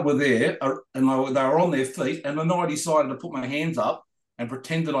crowd were there, and they were on their feet. And then I decided to put my hands up and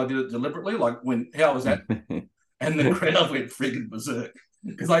pretend that I did it deliberately, like how was that? And the crowd went frigging berserk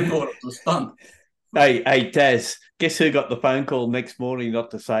because they thought it was a stunt. Hey, Daz, guess who got the phone call next morning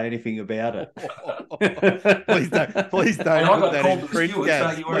not to say anything about it? Please don't put that in print,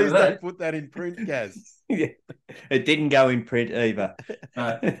 Gaz. Please don't put that in print, Gaz. Yeah. It didn't go in print either.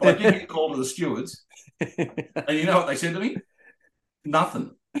 I did get called to the stewards, and you know what they said to me?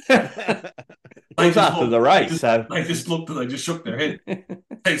 Nothing. It was after the race, so they just looked and they just shook their head.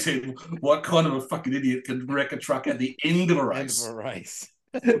 They said, "What kind of a fucking idiot can wreck a truck at the end of a race?"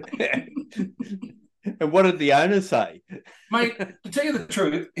 And what did the owner say? Mate, to tell you the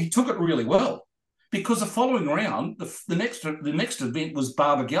truth, he took it really well. because the following round, the next event was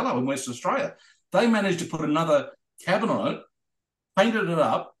Barbagallo in Western Australia. They managed to put another cabin on it, painted it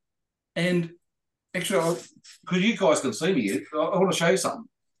up, and actually, because you guys can see me here, I want to show you something.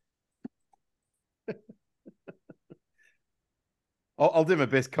 I'll do my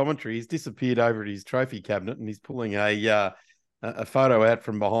best commentary. He's disappeared over at his trophy cabinet, and he's pulling a photo out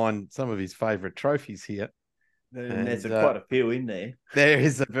from behind some of his favourite trophies here. And there's quite a few in there. There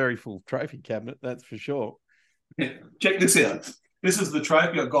is a very full trophy cabinet, that's for sure. Yeah, check this out. This is the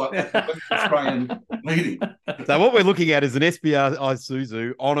trophy I got at the Western Australian meeting. So what we're looking at is an SBR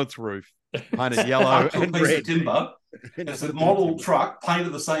Isuzu on its roof, painted yellow and piece red. Of timber. It's a model truck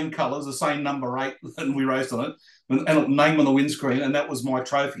painted the same colours, the same number 8, and we raced on it, and a name on the windscreen, and that was my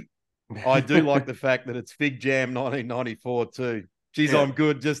trophy. I do like the fact that it's Fig Jam 1994 too. Geez, I'm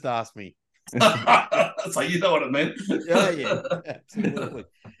good. Just ask me. So you know what it meant. Yeah,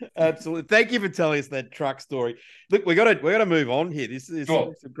 absolutely. Thank you for telling us that truck story. Look, we got to move on here. This is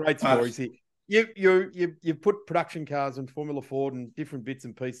some great stories here. You've put production cars and Formula Ford and different bits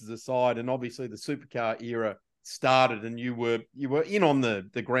and pieces aside, and obviously the supercar era started, and you were in on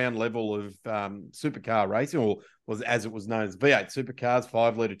the ground level of supercar racing, or was as it was known as V8 supercars,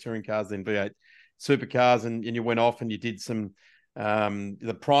 5-litre touring cars, then V8 supercars, and you went off and you did some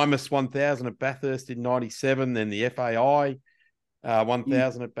the Primus 1000 at Bathurst in '97, then the FAI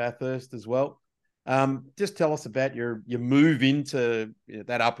 1000 at Bathurst as well. Just tell us about your move into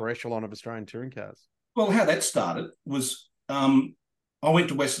that upper echelon of Australian touring cars. Well, how that started was I went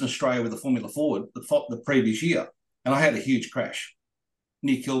to Western Australia with the Formula Ford the previous year, and I had a huge crash.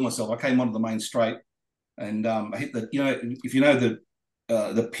 Near killed myself. I came onto the main straight, and I hit the, if you know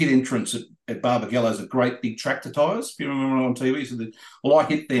the pit entrance at Barbagallo is a great big tractor tyres. If you remember on TV, so I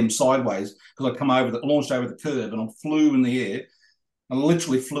hit them sideways because I come launched over the curb, and I flew in the air. I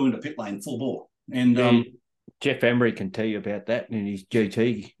literally flew into pit lane full bore. And Jeff Emery can tell you about that in his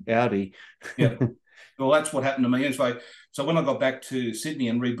GT Audi. Yeah. Well, that's what happened to me. Anyway, so when I got back to Sydney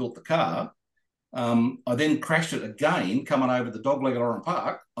and rebuilt the car, I then crashed it again, coming over the dogleg at Oran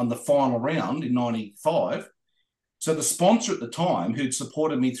Park on the final round in '95. So the sponsor at the time, who'd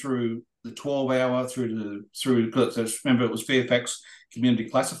supported me through the 12-hour, through remember it was Fairfax Community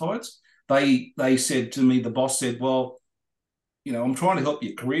Classifieds, they said to me, the boss said, well, I'm trying to help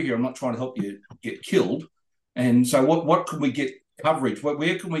your career here. I'm not trying to help you get killed. And so what can we get coverage?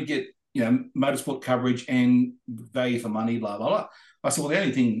 Where can we get, motorsport coverage and value for money, blah, blah, blah. I said, well, the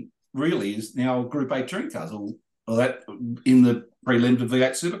only thing really is now Group 8 touring cars or that in the pre-limited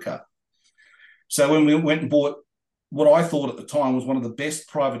V8 supercar. So when we went and bought what I thought at the time was one of the best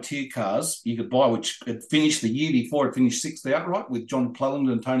privateer cars you could buy, which had finished the year before, it finished 6th outright with John Cleland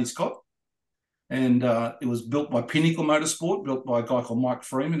and Tony Scott. And it was built by Pinnacle Motorsport, built by a guy called Mike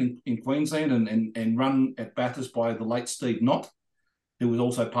Freeman in Queensland, and run at Bathurst by the late Steve Knott, who was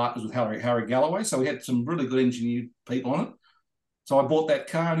also partners with Harry Galloway. So we had some really good engineered people on it. So I bought that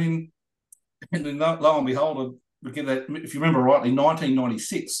car, and then lo and behold, if you remember rightly,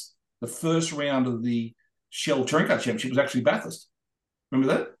 1996, the first round of the Shell Touring Car Championship was actually Bathurst.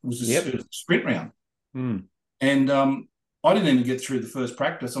 Remember that? It was a sprint round. Mm. And I didn't even get through the first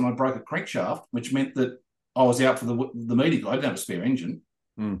practice, and I broke a crankshaft, which meant that I was out for the meeting. I didn't have a spare engine.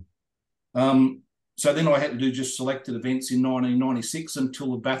 Mm. So then I had to do just selected events in 1996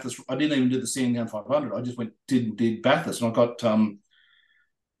 until the Bathurst. I didn't even do the Sandown 500. I just did Bathurst, and I got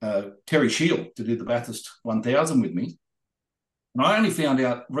Terry Shield to do the Bathurst 1000 with me. And I only found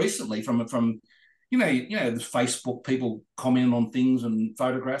out recently from the Facebook people commenting on things and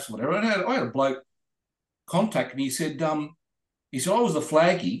photographs or whatever. And I had a bloke contact me. He said I was the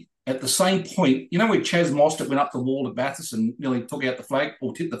flaggy at the same point. You know where Chaz Mostert went up the wall at Bathurst and nearly took out the flag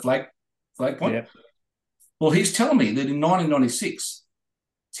or tipped the flag point? Yeah. Well, he's telling me that in 1996,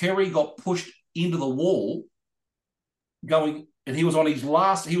 Terry got pushed into the wall and he was on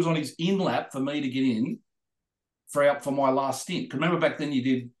his in lap for me to get in for my last stint. Because remember back then you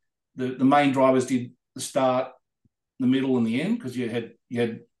did the main drivers did the start, the middle, and the end because you had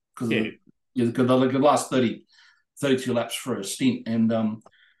the last 32 laps for a stint, and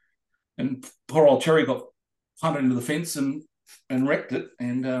poor old Terry got punted into the fence and wrecked it,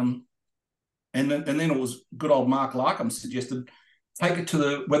 and then it was good old Mark Larkham suggested take it to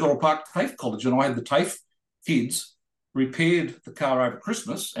the Wetherill Park TAFE College, and I had the TAFE kids repaired the car over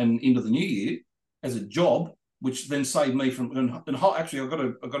Christmas and into the new year as a job, which then saved me from. And actually, I've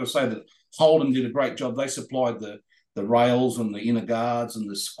got to say that Holden did a great job. They supplied the rails and the inner guards and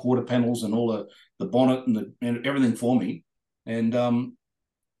the quarter panels and all the bonnet and everything for me. And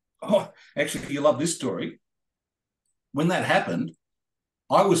actually, you love this story. When that happened,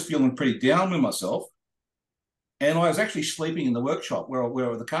 I was feeling pretty down with myself, and I was actually sleeping in the workshop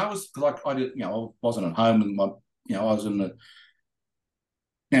where the car was, because I did, I wasn't at home, and I was in the,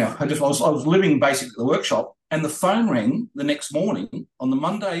 I was living basically at the workshop, and the phone rang the next morning on the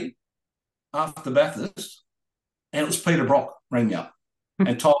Monday after Bathurst, and it was Peter Brock rang me up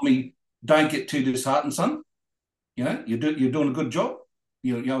and told me, "Don't get too disheartened, son. You're doing a good job.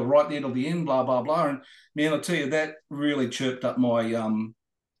 You're right there till the end, blah, blah, blah." And man, I tell you, that really chirped up my to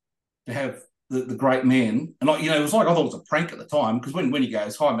have the great man. And it was like, I thought it was a prank at the time, because when he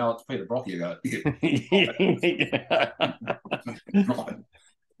goes, "Hi, Mel, it's Peter Brock," you go, "Yeah." Right.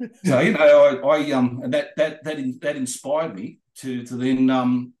 So I and that inspired me to then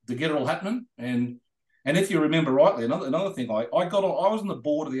to get it all happening. And if you remember rightly, another thing, I was on the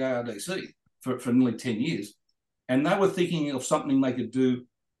board of the ARDC for nearly 10 years, and they were thinking of something they could do.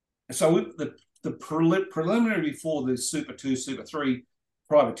 So the preliminary before the Super 2, Super 3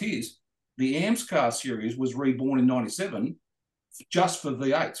 privateers, the AMSCAR series was reborn in '97 just for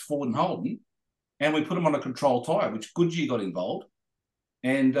V8s, Ford and Holden, and we put them on a control tyre, which Goodyear got involved.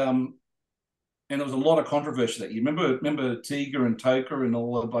 And there was a lot of controversy that you remember Tiga and Toka and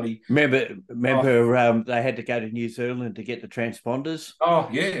all the bloody. Remember, they had to go to New Zealand to get the transponders. Oh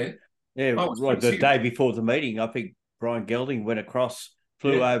yeah, the day before the meeting, I think Brian Gelding went across,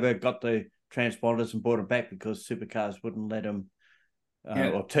 flew over, got the transponders, and brought them back because Supercars wouldn't let them,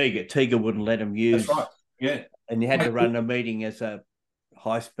 or Tiga wouldn't let them use. That's right. Yeah, and you had to run a meeting as a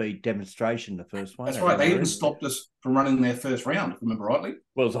high-speed demonstration, the first one. That's right. They even stopped us from running their first round, if I remember rightly.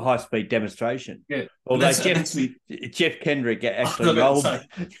 Well, it was a high-speed demonstration. Yeah. Although Jeff Kendrick actually rolled.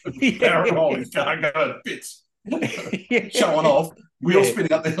 Rolled his car, go to bits. Showing off, wheel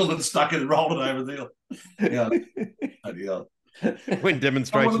spinning up the hill and stuck it and rolled it over the hill. Yeah. When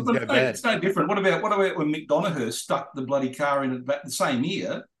demonstrations go bad. It's no different. What about when Mick Donoghue stuck the bloody car in the same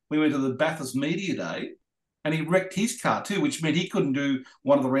year? We went to the Bathurst Media Day, and he wrecked his car too, which meant he couldn't do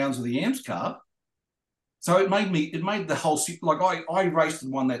one of the rounds of the AMS car. So it made the whole, like I raced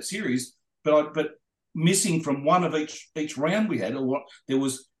and won that series, but missing from one of each round we had, there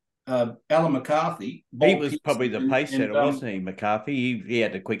was Alan McCarthy. He was probably the pace setter, wasn't he, McCarthy? He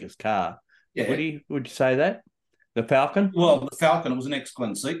had the quickest car. Yeah. Would you say that? The Falcon? Well, the Falcon, it was an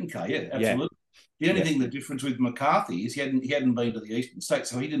ex-Glen Seton car, yeah, absolutely. Yeah. The only thing, the difference with McCarthy is he hadn't been to the Eastern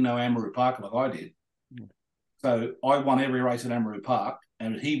States, so he didn't know Amaru Park like I did. So I won every race at Amaru Park,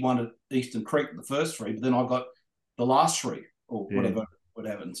 and he won at Eastern Creek the first three, but then I got the last three or whatever.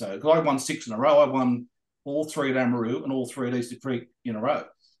 And so I won 6 in a row. I won all 3 at Amaru and all 3 at Eastern Creek in a row.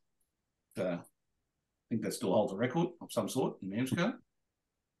 So I think that still holds a record of some sort in the AMSCAR.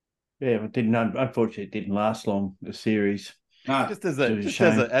 Yeah, unfortunately, it didn't last long, the series. No. Just as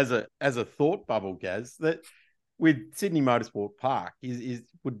a thought bubble, Gaz, that with Sydney Motorsport Park,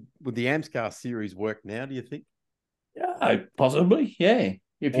 would the AMSCAR series work now, do you think? Yeah, possibly, yeah.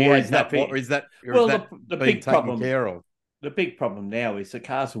 The big problem care of? The big problem now is the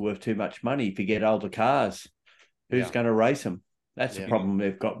cars are worth too much money if you get older cars. Who's going to race them? That's the problem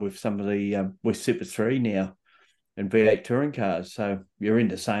they've got with some of the with Super 3 now and V8 touring cars. So you're in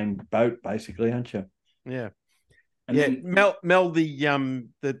the same boat, basically, aren't you? Yeah. And then, Mel,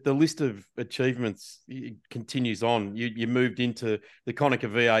 the list of achievements continues on. You moved into the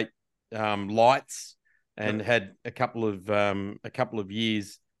Konica V8 lights and had a couple of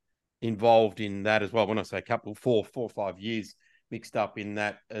years involved in that as well. When I say a couple, 4 or 5 years mixed up in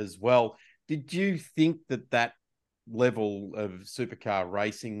that as well. Did you think that level of supercar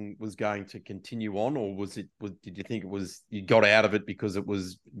racing was going to continue on, or did you think you got out of it because it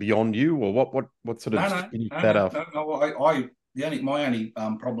was beyond you, or what sort of finished that off? No, my only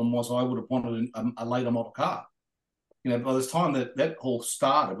problem was I would have wanted a later model car. By the time that all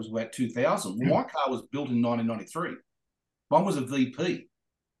started, it was about 2000. Well, my car was built in 1993. Mine was a VP.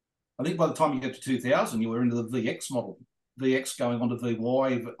 I think by the time you get to 2000, you were into the VX model, VX going onto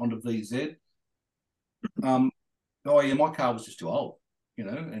VY, onto VZ. My car was just too old,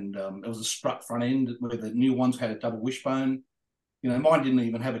 and it was a strut front end where the new ones had a double wishbone. Mine didn't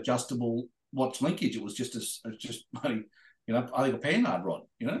even have adjustable watch linkage. It was just I think a panhard rod,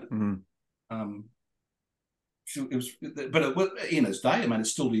 It was, but it was in its day. I mean, it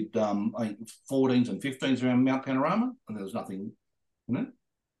still did 14s and 15s around Mount Panorama, and there was nothing,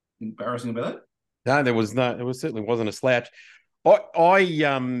 embarrassing about that. No, there was no. It certainly wasn't a slouch.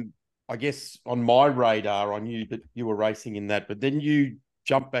 I guess on my radar, I knew that you were racing in that, but then you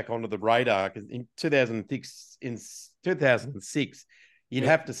jumped back onto the radar because in 2006, you'd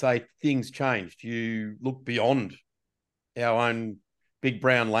have to say things changed. You looked beyond our own big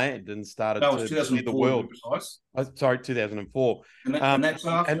brown land and started That was to 2004 see the world. Precise. Sorry, 2004. And that's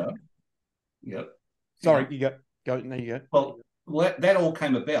after. Yep. Sorry, you go. No, you go. Well, that all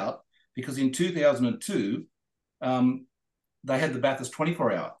came about because in 2002, they had the Bathurst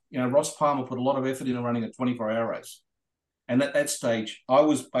 24-hour. Ross Palmer put a lot of effort into running a 24-hour race. And at that stage, I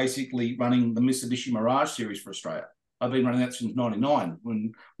was basically running the Mitsubishi Mirage Series for Australia. I've been running that since 99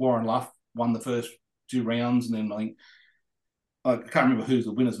 when Warren Luff won the first 2 rounds. And then I can't remember who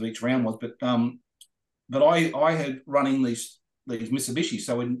the winners of each round was, but I had running these Mitsubishi.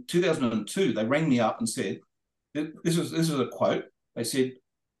 So in 2002, they rang me up and said, this is a quote. They said,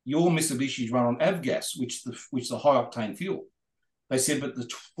 your Mitsubishis run on avgas, which is the high octane fuel. They said, but the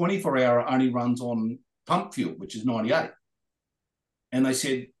 24-hour only runs on pump fuel, which is 98. And they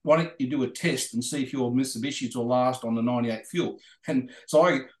said, why don't you do a test and see if your Mitsubishis will last on the 98 fuel? And so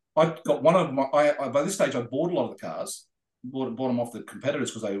I got one of my, by this stage, I bought a lot of the cars, bought them off the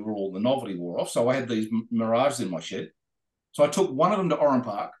competitors because they were all, the novelty wore off. So I had these Mirages in my shed. So I took one of them to Oran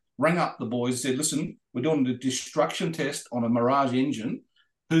Park, rang up the boys, said, listen, we're doing a destruction test on a Mirage engine.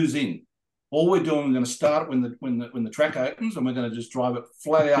 Who's in? All we're doing, we're going to start when the track opens, and we're going to just drive it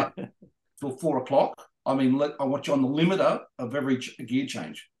flat out till 4 o'clock. I mean, I want you on the limiter of every gear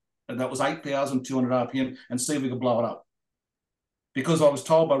change. And that was 8,200 RPM, and see if we could blow it up. Because I was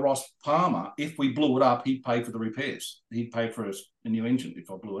told by Ross Palmer, if we blew it up, he'd pay for the repairs. He'd pay for a new engine if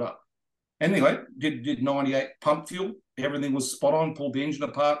I blew it up. Anyway, did 98 pump fuel. Everything was spot on. Pulled the engine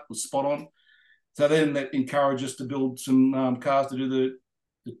apart, was spot on. So then that encouraged us to build some cars to do the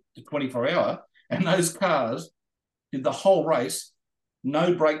 24-hour, and those cars did the whole race,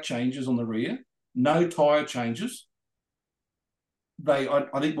 no brake changes on the rear, no tyre changes. I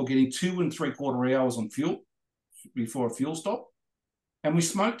think we're getting 2 3/4 hours on fuel before a fuel stop, and we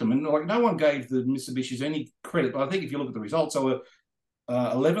smoked them. And no one gave the Mitsubishis any credit, but I think if you look at the results, they were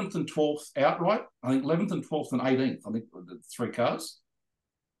 11th and 12th outright. I think 11th and 12th and 18th. I think the 3 cars.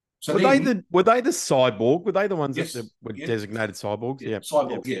 So were they the cyborg? Were they the ones that were designated cyborgs? Yeah,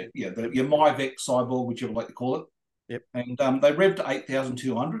 cyborg. Yeah. Your MyVec cyborg, whichever you like to call it. Yep. And they revved to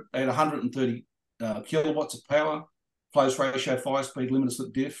 8,200. They had 130 kilowatts of power, close ratio, 5-speed, limited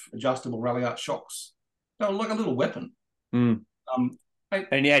slip diff, adjustable rally arch shocks. They were like a little weapon. Mm.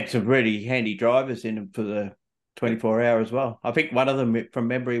 And you had some really handy drivers in them for the 24-hour as well. I think one of them, from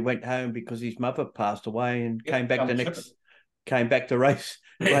memory, went home because his mother passed away and came back to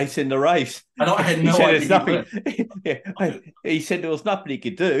race in the race. And I had no idea. Nothing. He said there was nothing he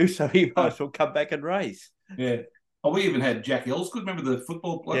could do, so he might as well come back and race. Yeah. Oh, we even had Jack Elsgood. Remember the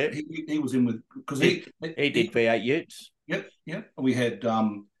football player? Yeah. He was in with, because he did V8 Utes. Yep. We had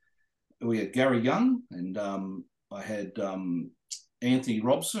Gary Young, and I had Anthony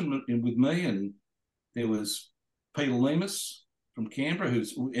Robson with me, and there was Peter Lemus from Canberra,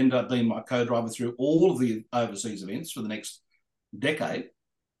 who's ended up being my co-driver through all of the overseas events for the next decade.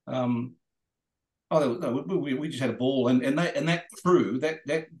 We just had a ball, and that crew,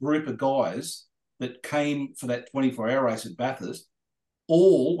 that group of guys that came for that 24-hour race at Bathurst,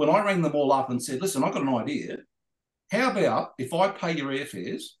 when I rang them all up and said, listen, I've got an idea. How about if I pay your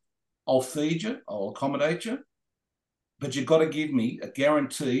airfares, I'll feed you, I'll accommodate you, but you've got to give me a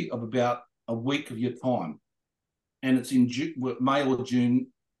guarantee of about a week of your time. And it's in May or June,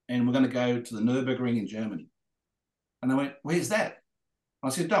 and we're going to go to the Nürburgring in Germany. And they went, where's that? I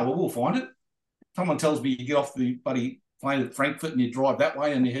said, no, well, we'll find it. Someone tells me you get off the buddy plane at Frankfurt and you drive that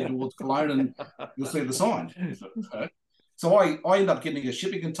way and you head towards Cologne and you'll see the sign. So I ended up getting a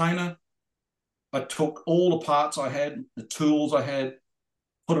shipping container. I took all the parts I had, the tools I had,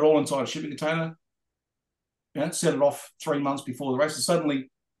 put it all inside a shipping container, set it off 3 months before the race. And suddenly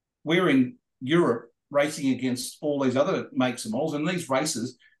we're in Europe racing against all these other makes and models. And these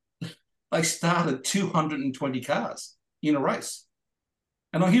races, they started 220 cars in a race.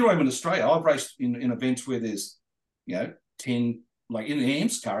 And here I'm in Australia. I've raced in events where there's, 10, like in the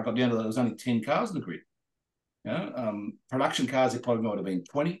AMS car, I got down to there was only 10 cars in the grid. Production cars, there probably might have been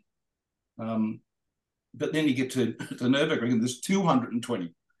 20. But then you get to Nürburgring and there's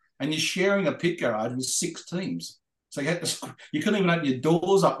 220. And you're sharing a pit garage with 6 teams. So you couldn't even open your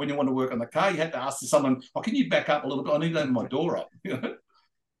doors up when you want to work on the car. You had to ask someone, can you back up a little bit? I need to open my door up.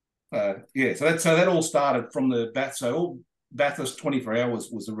 So that all started from the Bath. So all Bathurst 24 hours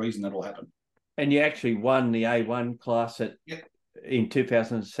was the reason that all happened. And you actually won the A1 class in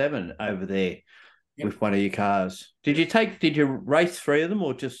 2007 over there with one of your cars. Did you race 3 of them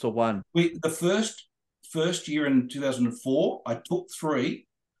or just the one? The first year in 2004, I took 3,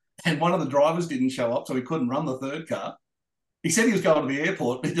 and one of the drivers didn't show up, so he couldn't run the 3rd car. He said he was going to the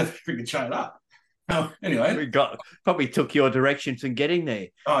airport, but he never freaking showed up. Anyway, probably took your directions in getting there.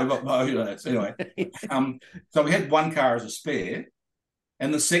 Anyway, so we had one car as a spare,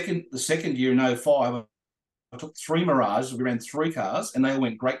 and the second year in 05, I took 3 Mirages. We ran 3 cars, and they all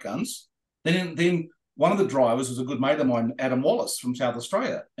went great guns. Then one of the drivers was a good mate of mine, Adam Wallace from South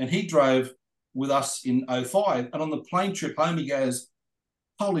Australia, and he drove with us in 05. And on the plane trip home, he goes,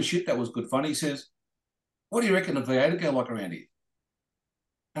 "Holy shit, that was good fun." He says, "What do you reckon the V8 would go like around here?"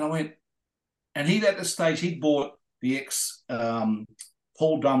 And I went, and at this stage, he'd bought the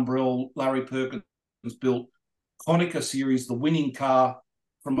Paul Dumbrell, Larry Perkins built Konica series, the winning car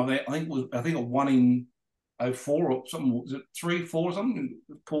from, I think it won in 04 or something. Was it 3, 4 or something?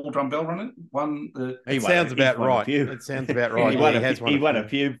 Paul Dumbrell running it. It sounds about right. It sounds about right. He won a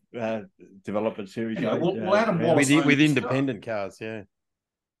few development series. Well, Adam Wallace with independent cars, yeah.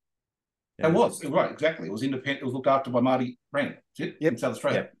 It was right, exactly. It was independent. It was looked after by Marty Brand, in South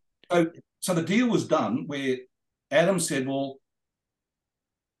Australia. Yep. So the deal was done where Adam said, "Well,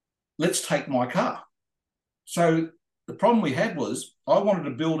 let's take my car." So the problem we had was I wanted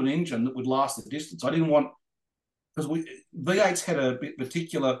to build an engine that would last the distance. I didn't want, because V8s had a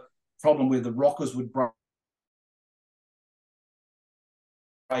particular problem where the rockers would break,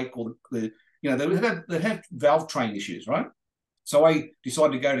 or they'd have valve train issues, right? So I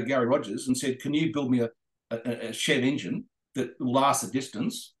decided to go to Gary Rogers and said, "Can you build me a shed engine that will last the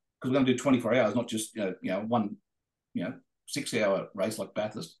distance? Because we're going to do 24 hours, not just one 6-hour race like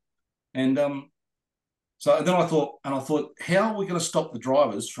Bathurst." And so then I thought, how are we going to stop the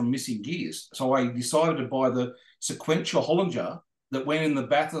drivers from missing gears? So I decided to buy the sequential Hollinger that went in the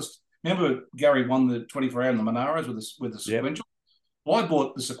Bathurst. Remember, Gary won the 24 hour in the Monaros with the sequential. Yep. Well, I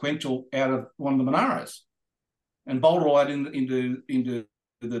bought the sequential out of one of the Monaros and bolted all that into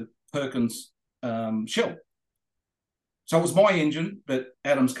the Perkins shell. So it was my engine, but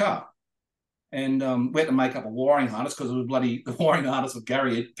Adam's car. And we had to make up a wiring harness because it was the wiring harness of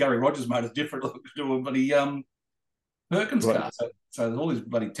Gary Rogers motors different to a bloody Perkins car. So there's all these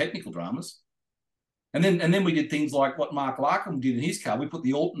bloody technical dramas. And then we did things like what Mark Larkham did in his car. We put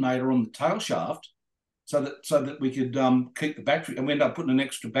the alternator on the tail shaft so that we could keep the battery. And we ended up putting an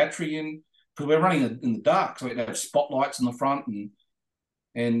extra battery in because we were running in the dark. So we had to have spotlights in the front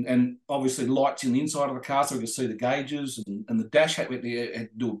and obviously lights in the inside of the car so we could see the gauges, and the dash had to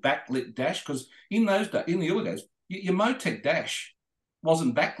do a backlit dash because in the early days, your Motec dash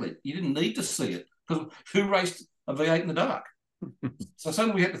wasn't backlit. You didn't need to see it because who raced a V8 in the dark? So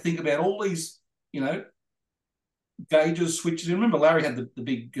suddenly we had to think about all these, gauges, switches. You remember Larry had the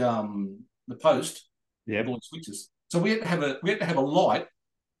big the post, all the switches. So we had to have a light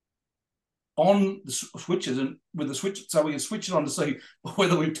on the switches and with the switch, so we can switch it on to see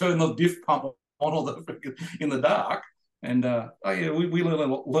whether we turn the diff pump on or in the dark. And we learned a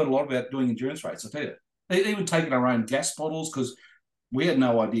lot about doing endurance races. I tell you, even taking our own gas bottles because we had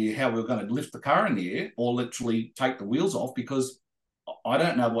no idea how we were going to lift the car in the air or literally take the wheels off because I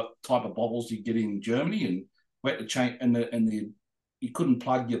don't know what type of bottles you get in Germany, and we had to change you couldn't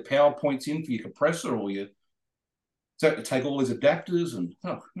plug your power points in for your compressor or your. So to take all these adapters and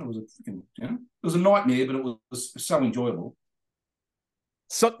it was a nightmare, but it was so enjoyable.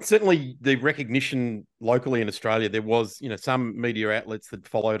 So, certainly, the recognition locally in Australia, there was some media outlets that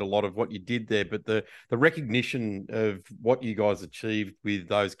followed a lot of what you did there, but the recognition of what you guys achieved with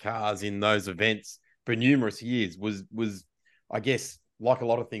those cars in those events for numerous years was I guess like a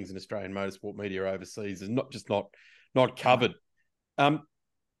lot of things in Australian motorsport media overseas is not covered.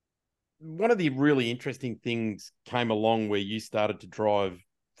 One of the really interesting things came along where you started to drive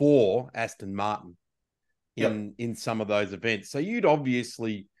for Aston Martin in some of those events. So you'd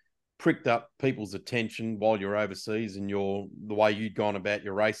obviously pricked up people's attention while you're overseas and the way you'd gone about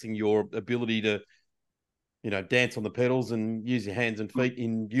your racing, your ability to, dance on the pedals and use your hands and feet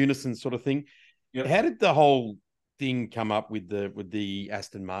in unison sort of thing. Yep. How did the whole thing come up with the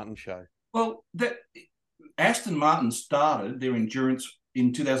Aston Martin show? Well, Aston Martin started their endurance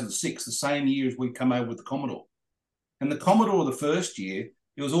in 2006, the same year as we come over with the Commodore. And the Commodore the first year,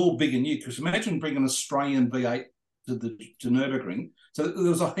 it was all big and new, because imagine bringing an Australian V8 to Nürburgring. So there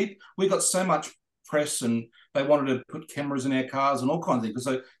was a heap, we got so much press and they wanted to put cameras in our cars and all kinds of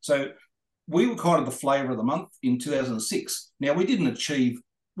things. So we were kind of the flavour of the month in 2006. Now, we didn't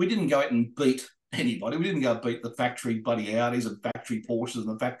go out and beat anybody. We didn't go beat the factory bloody Audis and factory Porsches and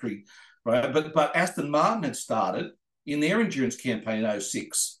the factory, right? But Aston Martin had started in their endurance campaign in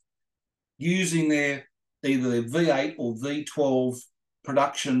 06, using either their V8 or V12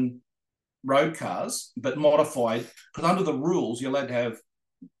 production road cars, but modified, because under the rules, you're allowed to have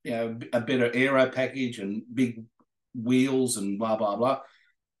a better aero package and big wheels and blah, blah, blah.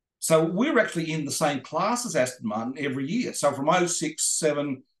 So we're actually in the same class as Aston Martin every year. So from 06,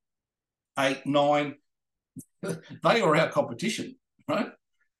 7, 8, 9, they were our competition, right?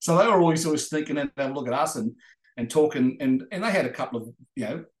 So they were always thinking and have a look at us and talking, and they had a couple of, you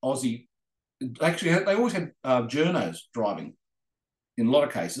know, Aussie. Actually, they always had journos driving in a lot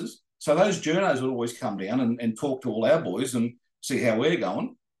of cases. So those journos would always come down and talk to all our boys and see how we're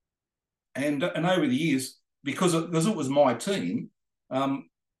going. And over the years, because it was my team,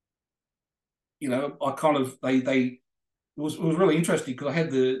 you know, I kind of it was really interesting because I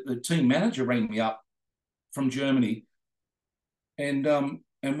had the team manager ring me up from Germany, and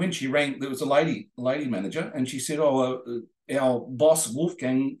when she rang, there was a lady manager, and she said, "Oh, our boss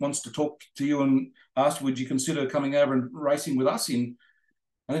Wolfgang wants to talk to you and asked would you consider coming over and racing with us in,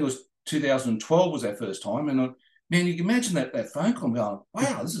 I think it was 2012 was our first time." And man, you can imagine that phone call going,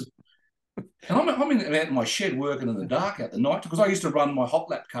 wow, this is. And I'm out in my shed working in the dark at the night because I used to run my hot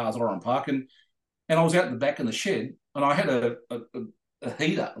lap cars at Oran Park, and I was out in the back in the shed, and I had a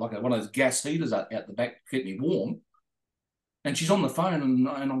heater, like one of those gas heaters out the back to keep me warm. And she's on the phone, and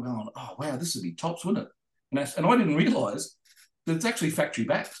I'm going, oh, wow, this would be tops, wouldn't it? And I didn't realise that it's actually factory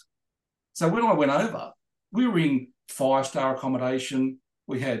backed. So when I went over, we were in 5-star accommodation.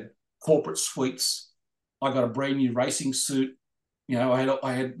 We had corporate suites. I got a brand new racing suit. You know,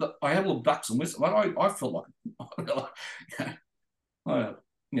 I had little ducks and whistles. I felt like,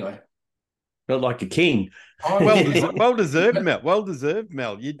 anyway. Felt like a king. Well deserved, Mel. Well deserved,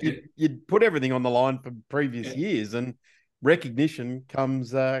 Mel. You'd put everything on the line for previous years, and recognition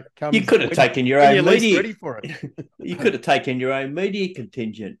comes. You could have taken your own media. Ready for it. You could have taken your own media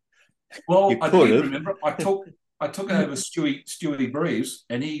contingent. Well, I do remember. I took over Stewie Breves,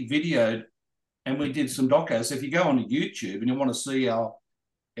 and he videoed, and we did some docos. So if you go on YouTube and you want to see our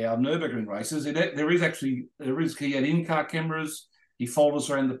Nürburgring races, he had in-car cameras. He followed us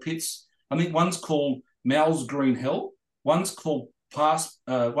around the pits. I think one's called Mal's Green Hell. One's called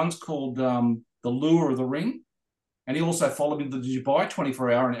The Lure of the Ring. And he also followed me to the Dubai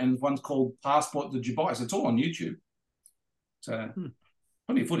 24-hour, and one's called Passport to Dubai. So it's all on YouTube. So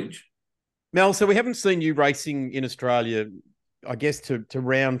plenty of footage. Mel, so we haven't seen you racing in Australia, I guess, to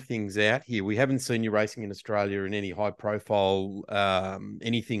round things out here. We haven't seen you racing in Australia in any high-profile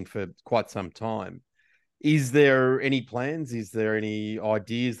anything for quite some time. Is there any plans? Is there any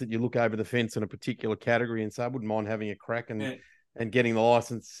ideas that you look over the fence in a particular category and say, I wouldn't mind having a crack and getting the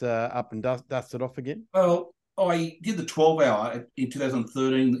license up and dusted off again? Well, I did the 12-hour in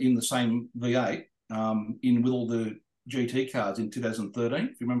 2013 in the same V8 with all the GT cars in 2013, if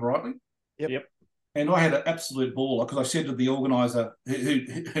you remember rightly. Yep. And I had an absolute baller because I said to the organiser,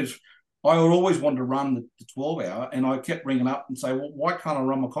 I always wanted to run the 12-hour, and I kept ringing up and say, well, why can't I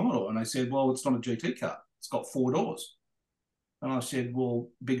run my Commodore? And they said, well, it's not a GT car. It's got 4 doors. And I said, well,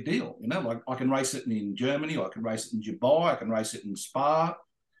 big deal. You know, like I can race it in Germany, I can race it in Dubai, I can race it in Spa,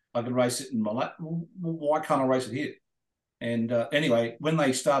 I can race it in Malaysia. Why can't I race it here? And anyway, when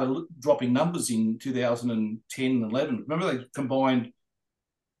they started dropping numbers in 2010 and 11, remember they combined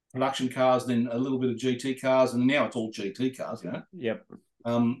production cars, then a little bit of GT cars, and now it's all GT cars, you know? Yep.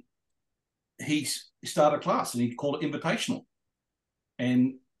 He started a class, and he called it Invitational.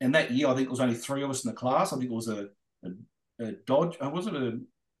 And that year, I think it was only 3 of us in the class. I think it was a Dodge. Was it a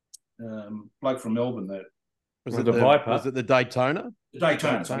bloke from Melbourne that was it the Viper? Was it the Daytona? The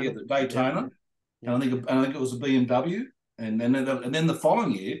Daytona. So yeah, the Daytona. Yeah. And I think it was a BMW. And then the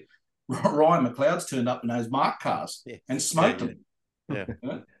following year, Ryan McLeod's turned up in those Mark cars and smoked them. Yeah.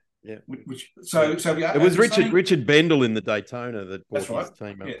 Yeah. It was Richard Bendel in the Daytona that brought his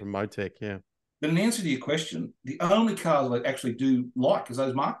team up from Motec. Yeah. But in answer to your question, the only cars I actually do like is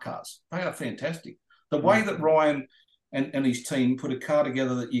those Mark cars. They are fantastic. The way that Ryan and his team put a car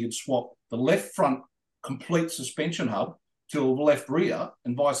together that you could swap the left front complete suspension hub to a left rear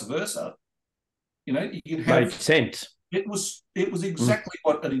and vice versa, you know, you could have... Made sense. It was exactly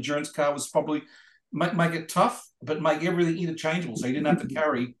what an endurance car was probably... Make it tough, but make everything interchangeable so you didn't have to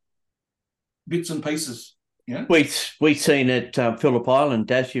carry bits and pieces. Yeah, we seen at Phillip Island,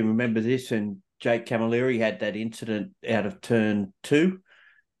 Daz, you remember this, and Jake Camilleri had that incident out of turn 2,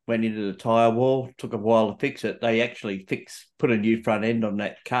 went into the tyre wall, took a while to fix it. They actually put a new front end on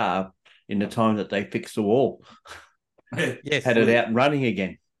that car in the time that they fixed the wall. Yes, had it out and running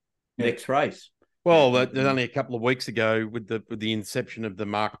again. Next race. Well, only a couple of weeks ago, with the inception of the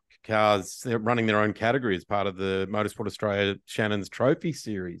Mark cars, they're running their own category as part of the Motorsport Australia Shannon's Trophy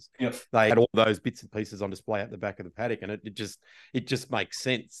Series. Yep. They had all those bits and pieces on display at the back of the paddock, and it just makes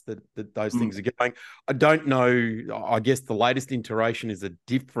sense that those things are going. I don't know. I guess the latest iteration is a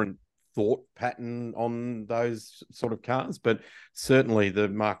different thought pattern on those sort of cars, but certainly the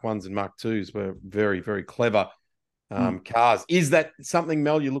Mark 1s and Mark 2s were very, very clever cars. Is that something,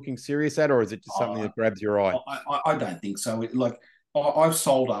 Mel, you're looking serious at, or is it just something that grabs your eye? I don't think so. I've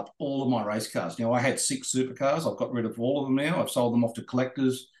sold up all of my race cars. I had 6 supercars. I've got rid of all of them now. I've sold them off to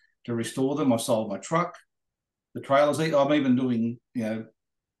collectors to restore them. I've sold my truck, the trailers. I'm even doing,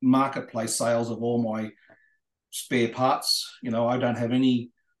 marketplace sales of all my spare parts. I don't have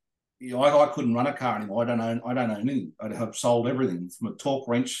any. I couldn't run a car anymore. I don't own anything. I have sold everything from a torque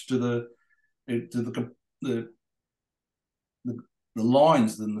wrench to the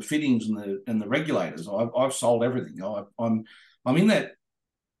lines and the fittings and the regulators. I've sold everything. I'm in that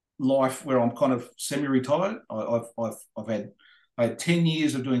life where I'm kind of semi-retired. I had 10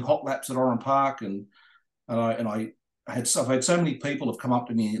 years of doing hot laps at Oran Park, and I've had so many people have come up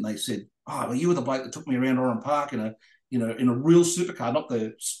to me and they said, "Oh, well, you were the bloke that took me around Oran Park in a real supercar, not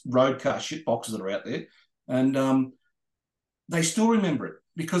the road car shit boxes that are out there." And they still remember it,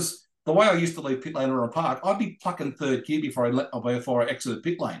 because the way I used to leave pit lane at Oran Park, I'd be plucking third gear before I exited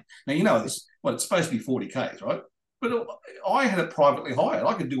pit lane. Now, it's supposed to be 40 Ks, right? But I had it privately hired.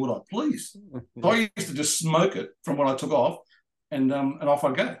 I could do what I pleased. So I used to just smoke it from when I took off, and off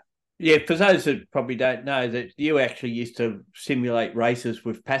I go. Yeah, for those that probably don't know, that you actually used to simulate races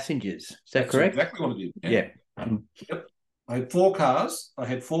with passengers. Is that correct? Exactly what I did. Yeah. Yep. I had 4 cars. And I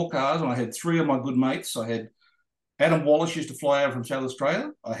had 3 of my good mates. I had Adam Wallace used to fly over from South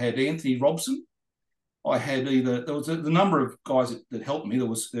Australia. I had Anthony Robson. I had there was the number of guys that helped me.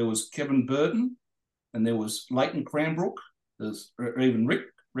 There was Kevin Burton, and there was Leighton Cranbrook. There's even Rick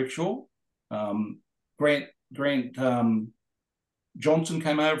Shaw. Grant Johnson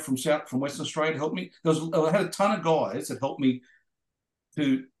came over from Western Australia to help me. I had a ton of guys that helped me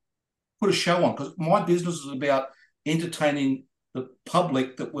to put a show on, because my business was about entertaining the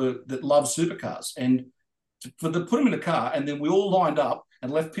public that love supercars, and put them in a car, and then we all lined up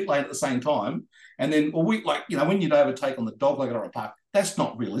and left pit lane at the same time. And then when you'd overtake on the dogleg at Oran Park, that's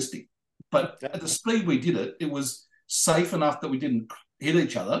not realistic. But at the speed we did it, it was safe enough that we didn't hit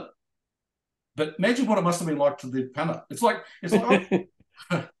each other. But imagine what it must have been like to the punter. It's like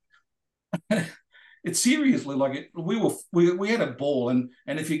it's seriously like we had a ball, and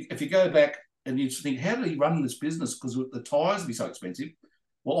if you go back and you think, how did he run this business? Because the tyres would be so expensive.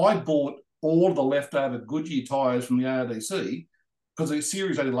 Well, I bought all the leftover Goodyear tyres from the ARDC, because the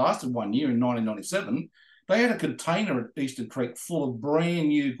series only lasted 1 year in 1997. They had a container at Eastern Creek full of brand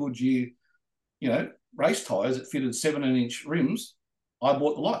new Goodyear, race tyres that fitted 17-inch rims. I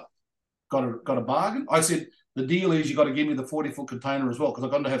bought the lot. Got a bargain. I said, the deal is you got to give me the 40-foot container as well, because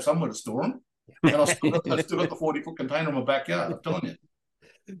I've got to have somewhere to store them. And I still got the 40-foot container in my backyard. I'm telling you.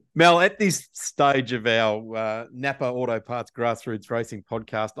 Mel, at this stage of our Napa Auto Parts Grassroots Racing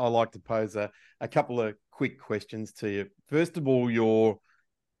podcast, I like to pose a couple of quick questions to you. First of all, your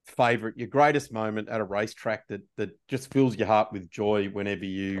greatest moment at a racetrack that just fills your heart with joy whenever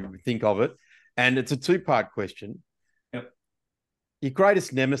you think of it. And it's a 2-part question. Yep. Your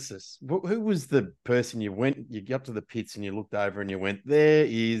greatest nemesis. Who was the person you got to the pits and you looked over and you went, there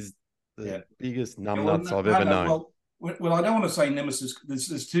is the biggest numbnuts I've ever known. Well, I don't want to say nemesis.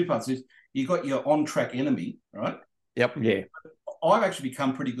 There's 2 parts. You got your on-track enemy, right? Yep. Yeah. I've actually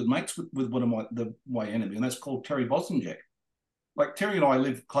become pretty good mates with one of my enemy, and that's called Terry Bossenjack. Like, Terry and I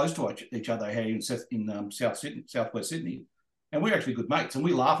live close to each other here in southwest Sydney, and we're actually good mates, and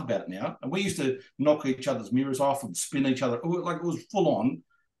we laugh about it now. And we used to knock each other's mirrors off and spin each other. Like, it was full on.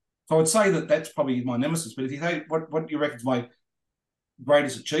 So I would say that's probably my nemesis. But if you say, what do you reckon is my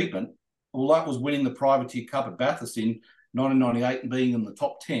greatest achievement? Well, that was winning the Privateer Cup at Bathurst in 1998 and being in the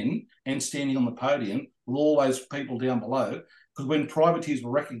top 10 and standing on the podium with all those people down below. Because when privateers were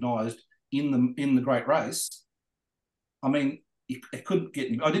recognised in the great race, I mean, it couldn't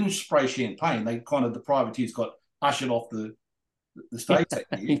get. I didn't spray champagne. The privateers got ushered off the stage that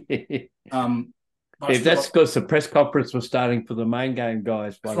year. That's because the press conference was starting for the main game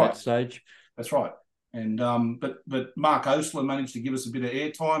guys by that stage. That's right. And but Mark Osler managed to give us a bit of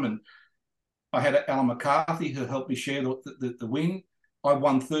airtime, and I had Alan McCarthy who helped me share the win. I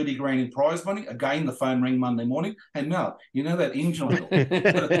won 30 grand in prize money. Again, the phone rang Monday morning. Hey, Mel, you know that engine oil?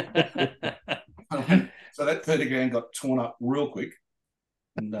 So that 30 grand got torn up real quick.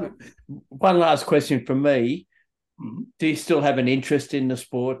 And, one last question from me. Mm-hmm. Do you still have an interest in the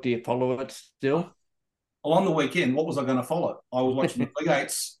sport? Do you follow it still? Well, on the weekend, what was I going to follow? I was watching the Big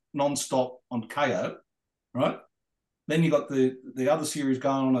Eights non-stop on KO, right? Then you got the other series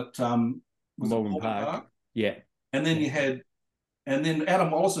going on at Morgan Park. Yeah. And then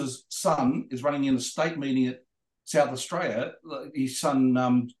Adam Wallace's son is running in a state meeting at South Australia. His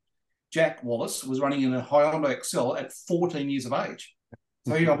son Jack Wallace was running in a Hyundai Excel at 14 years of age.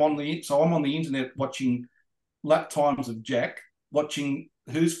 So I'm on the internet watching lap times of Jack, watching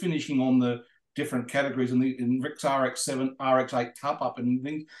who's finishing on the different categories in Rick's RX7, RX8 Cup up and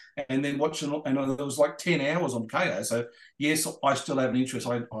things, and then watching, and there was like 10 hours on KO. So yes, I still have an interest.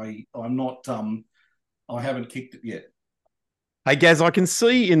 I'm not I haven't kicked it yet. Hey Gaz, I can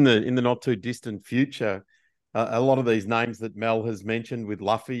see in the not too distant future a lot of these names that Mel has mentioned with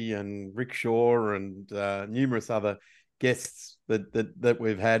Luffy and Rick Shaw and numerous other guests that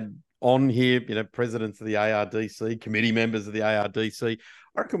we've had on here, presidents of the ARDC, committee members of the ARDC.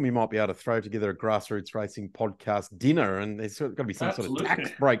 I reckon we might be able to throw together a Grassroots Racing podcast dinner, and there's got to be some sort of tax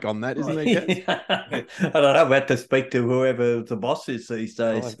break on that, isn't there, Gaz? I don't know. I'll have to speak to whoever the boss is these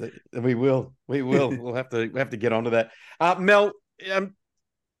days. We will. We'll have to get onto that. Mel,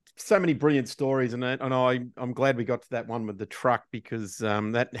 so many brilliant stories, and I'm glad we got to that one with the truck, because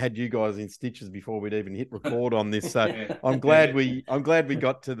that had you guys in stitches before we'd even hit record on this. So I'm glad we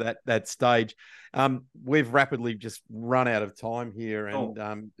got to that stage. We've rapidly just run out of time here,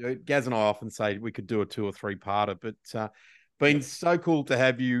 and Gaz and I often say we could do a 2 or 3 parter, but been so cool to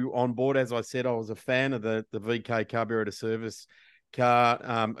have you on board. As I said, I was a fan of the VK carburetor service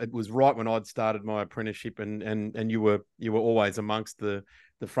car. It was right when I'd started my apprenticeship, and you were always amongst the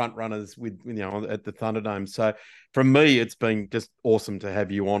front runners with at the Thunderdome. So from me, it's been just awesome to have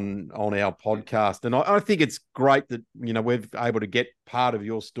you on our podcast, and I think it's great that we're able to get part of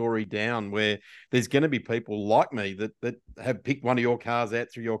your story down, where there's going to be people like me that have picked one of your cars out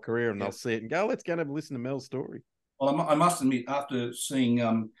through your career, and they'll see it and go, let's go and have a listen to Mel's story. Well, I must admit, after seeing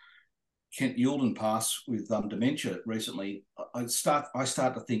Kent Yulden pass with dementia recently, I start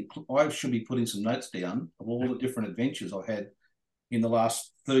to think I should be putting some notes down of all the different adventures I've had in the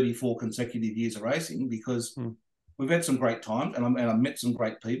last 34 consecutive years of racing, because we've had some great times, and I've met some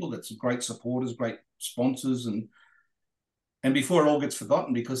great people, got some great supporters, great sponsors, and before it all gets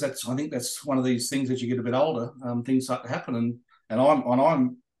forgotten, because I think that's one of these things as you get a bit older, things start to happen, and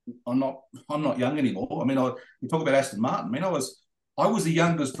I'm not young anymore. I mean, you talk about Aston Martin. I mean, I was the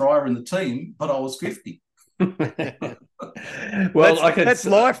youngest driver in the team, but I was 50. Well, that's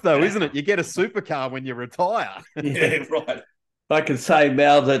life, though, isn't it? You get a supercar when you retire. Yeah, right. I can say,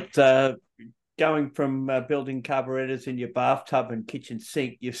 Mel, that going from building carburetors in your bathtub and kitchen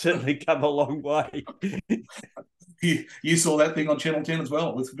sink, you've certainly come a long way. You saw that thing on Channel 10 as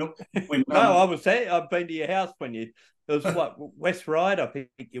well. No, I was there. I've been to your house when it was what, West Ryde, I think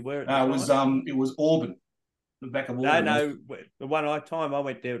you were. It was Auburn, the back of Auburn. No, the one time I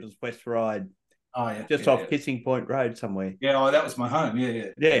went there was West Ryde. Oh yeah, just off Kissing Point Road somewhere. Yeah, that was my home. Yeah.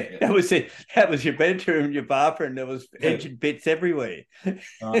 That was it. That was your bedroom, your bathroom. There was engine bits everywhere. I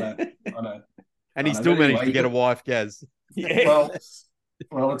know. And he still managed to get a wife, Gaz. Yeah.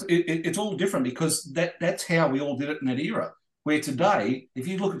 Well, it's all different, because that's how we all did it in that era. Where today, if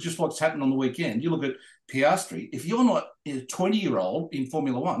you look at just what's happened on the weekend, you look at Piastri. If you're not a 20-year-old in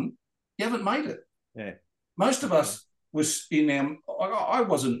Formula One, you haven't made it. Yeah. Most of us was in I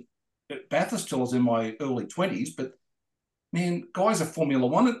wasn't at Bathurst till I was in my early 20s, but man, guys are Formula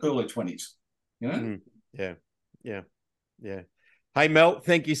One at early 20s, Yeah. Hey Mel,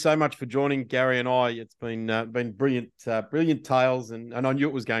 thank you so much for joining Gary and I. It's been brilliant tales, and I knew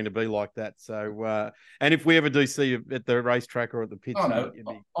it was going to be like that. So, and if we ever do see you at the racetrack or at the pits, it'd be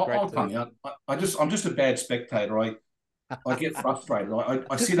great. I'll come out. I'm just a bad spectator. I get frustrated.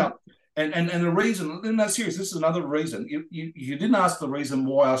 I sit up. And the reason, no, serious, this is another reason. You didn't ask the reason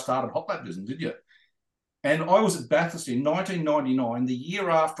why I started hot lap business, did you? And I was at Bathurst in 1999, the year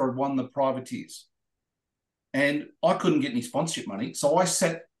after I'd won the privateers. And I couldn't get any sponsorship money, so I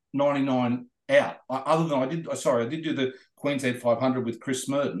sat 99 out. Other than I did do the Queensland 500 with Chris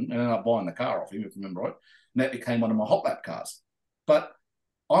Smurden, and ended up buying the car off him, if I remember right. And that became one of my hot lap cars. But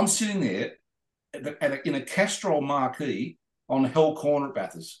I'm sitting there in a Castrol marquee on Hell Corner at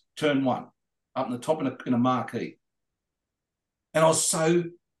Bathurst, turn 1, up in the top in a marquee. And I was so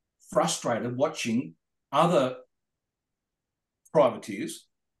frustrated watching other privateers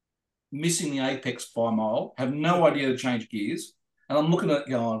missing the apex by a mile, have no idea to change gears. And I'm looking at it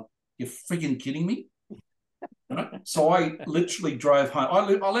going, you're freaking kidding me? Right? So I literally drove home.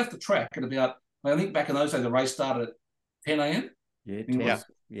 I left the track at about, I think back in those days, the race started at 10 a.m. Yeah,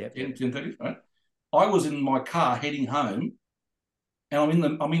 10:30, right? I was in my car heading home, and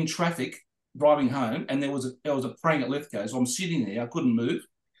I'm in traffic driving home, and there was a praying at Lithgow, so I'm sitting there, I couldn't move,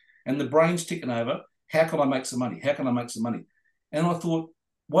 and the brain's ticking over. How can I make some money? And I thought,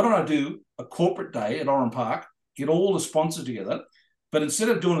 why don't I do a corporate day at Oran Park, get all the sponsors together, but instead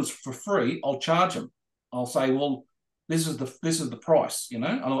of doing it for free, I'll charge them. I'll say, well, this is the price, and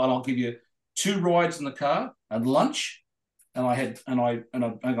I'll give you 2 rides in the car and lunch, and I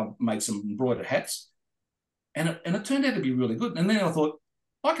made some embroidered hats, and it turned out to be really good. And then I thought,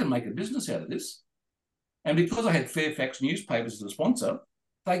 I can make a business out of this, and because I had Fairfax newspapers as a sponsor,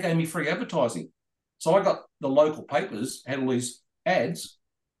 they gave me free advertising. So I got the local papers had all these ads,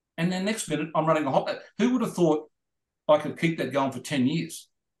 and then next minute I'm running a hot. Who would have thought I could keep that going for 10 years?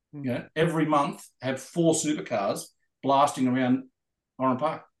 Every month have 4 supercars blasting around Oran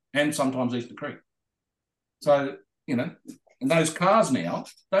Park and sometimes Eastern Creek. So, and those cars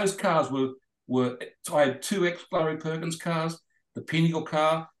were I had 2 ex-Larry Perkins cars, the Pinnacle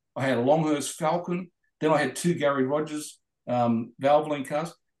car, I had a Longhurst Falcon, then I had 2 Gary Rogers Valvoline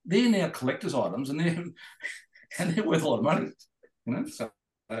cars. They're now collector's items, and they're worth a lot of money. So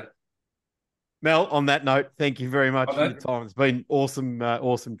Mel, on that note, thank you very much for your time. It's been awesome,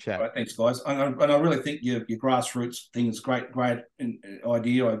 awesome chat. Right, thanks, guys. And I really think your grassroots thing is great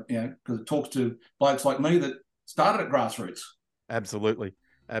idea. Because it talks to blokes like me that started at grassroots. Absolutely.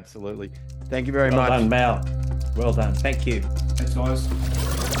 Thank you very much. Well done, Mel. Well done. Thank you. Thanks, guys.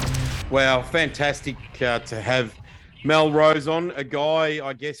 Wow, fantastic to have Mel Rose on. A guy,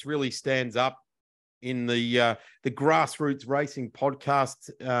 I guess, really stands up in the Grassroots Racing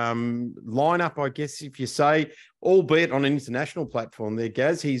podcast lineup, I guess, if you say, albeit on an international platform there,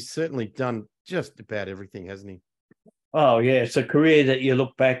 Gaz. He's certainly done just about everything, hasn't he? Oh, yeah. It's a career that you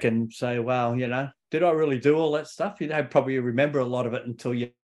look back and say, well, did I really do all that stuff? You don't probably remember a lot of it until you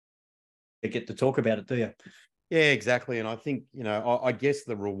get to talk about it, do you? Yeah, exactly. And I think, I guess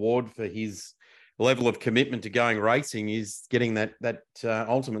the reward for his level of commitment to going racing is getting that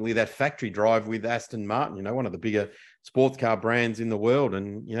ultimately that factory drive with Aston Martin, one of the bigger sports car brands in the world.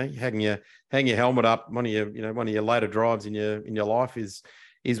 And hang your helmet up. One of your later drives in your life is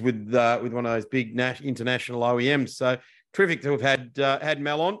with one of those big international OEMs. So terrific to have had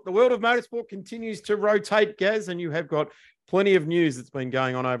Mel on. The world of motorsport continues to rotate, Gaz, and you have got plenty of news that's been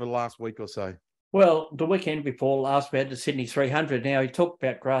going on over the last week or so. Well, the weekend before last, we had the Sydney 300. Now, he talked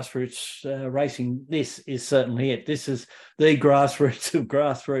about grassroots racing. This is certainly it. This is the grassroots of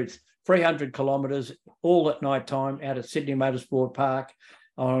grassroots. 300 kilometres, all at night time, out at Sydney Motorsport Park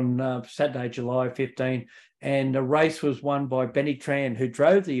on Saturday, July 15. And the race was won by Benny Tran, who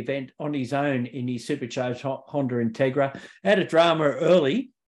drove the event on his own in his supercharged Honda Integra. Had a drama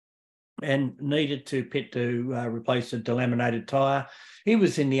early and needed to pit to replace a delaminated tyre. He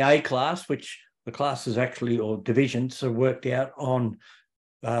was in the A class, which the classes actually, or divisions, are worked out on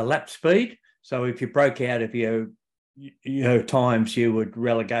lap speed. So if you broke out of your times, you would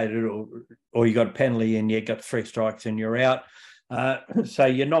relegate it, or you got a penalty and you got 3 strikes and you're out. So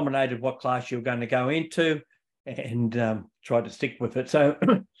you nominated what class you were going to go into and tried to stick with it. So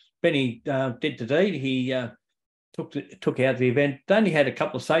Benny did the deed. He took out the event. They only had a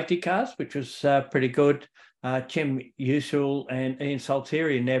couple of safety cars, which was pretty good. Chem Usul and Ian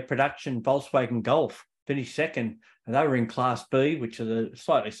Saltieri in their production Volkswagen Golf finished second. And they were in Class B, which are the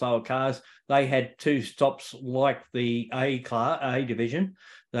slightly slower cars. They had 2 stops like the A division.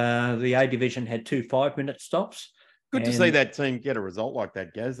 The A division had 2 5-minute stops. Good to see that team get a result like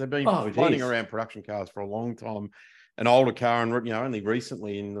that, Gaz. They've been floating around production cars for a long time. An older car, and only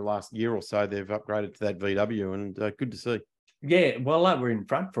recently in the last year or so, they've upgraded to that VW, and good to see. Yeah, well, they were in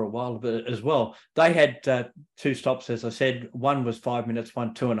front for a while as well. They had 2 stops, as I said. One was 5 minutes,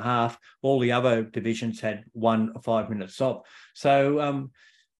 one 2.5. All the other divisions had 1 5-minute stop. So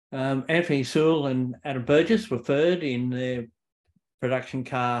Anthony Sewell and Adam Burgess were third in their production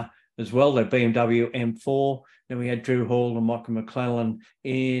car as well, their BMW M4. Then we had Drew Hall and Michael McClellan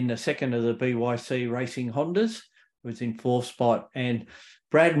in the second of the BYC Racing Hondas, was in 4th spot. And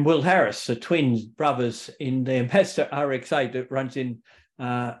Brad and Will Harris, the twin brothers in their Mazda RX-8 that runs in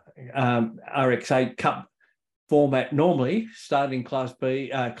RX-8 Cup format normally, started in Class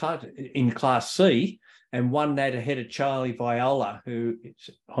B, in Class C, and won that ahead of Charlie Viola, who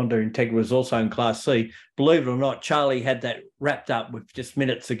Honda Integra was also in Class C. Believe it or not, Charlie had that wrapped up with just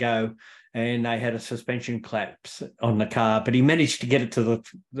minutes ago, and they had a suspension collapse on the car, but he managed to get it to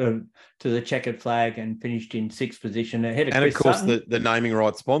the checkered flag and finished in 6th position ahead of Chris course, Sutton. the naming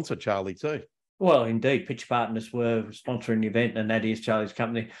rights sponsor, Charlie, too. Well, indeed, Pitch Partners were sponsoring the event, and that is Charlie's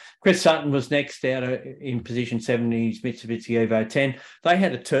company. Chris Sutton was next out in position 7 in his Mitsubishi Evo 10. They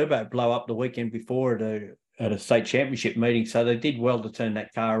had a turbo blow up the weekend before at a state championship meeting, so they did well to turn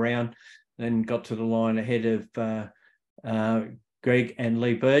that car around, then got to the line ahead of Greg and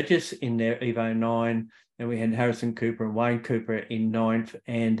Lee Burgess in their Evo 9. Then we had Harrison Cooper and Wayne Cooper in 9th,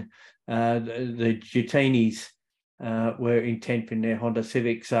 and the Giutinis were in 10th in their Honda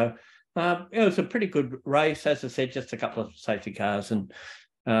Civic. So It was a pretty good race, as I said, just a couple of safety cars, and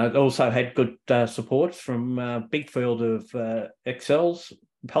also had good supports from a big field of Excels.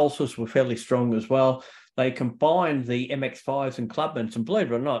 Pulses were fairly strong as well. They combined the MX5s and Clubmans, and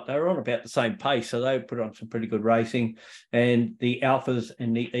believe it or not, they were on about the same pace, so they put on some pretty good racing. And the Alphas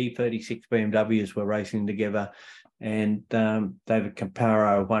and the E36 BMWs were racing together, and David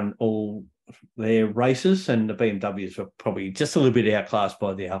Camparo won all their races, and the BMWs were probably just a little bit outclassed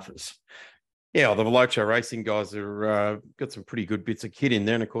by the Alphas. Yeah, well, the Veloce Racing guys are got some pretty good bits of kit in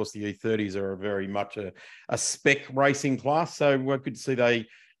there, and of course the E30s are very much a spec racing class. So good to see they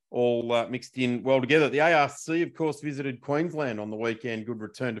all mixed in well together. The ARC, of course, visited Queensland on the weekend. Good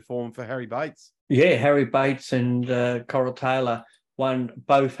return to form for Harry Bates. Yeah, Harry Bates and Coral Taylor won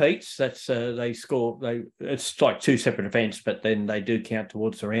both heats. That's they score. It's like two separate events, but then they do count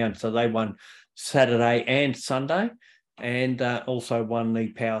towards the round. So they won Saturday and Sunday, and also won the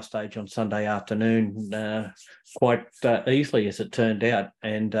power stage on Sunday afternoon quite easily, as it turned out.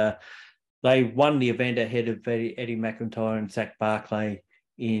 And they won the event ahead of Eddie McIntyre and Zach Barclay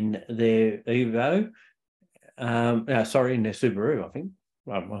in their Evo. In their Subaru, I think.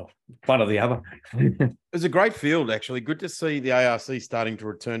 Well, one or the other. It was a great field, actually. Good to see the ARC starting to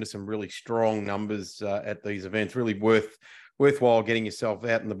return to some really strong numbers at these events. Really worthwhile getting yourself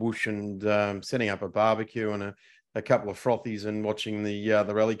out in the bush and setting up a barbecue and a couple of frothies and watching the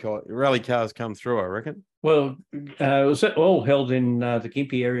rally cars come through, I reckon. Well, it was all held in the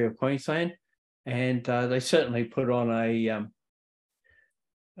Gympie area of Queensland, and they certainly put on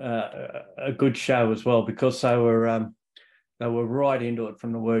a good show as well, because they were right into it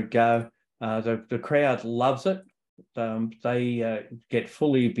from the word go. The crowd loves it. They get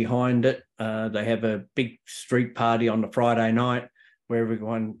fully behind it. They have a big street party on the Friday night where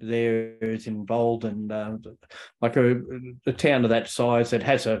everyone there is involved, and like a town of that size, it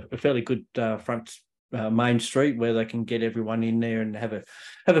has a fairly good front main street where they can get everyone in there and have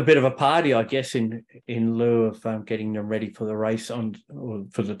a bit of a party, I guess, in lieu of getting them ready for the race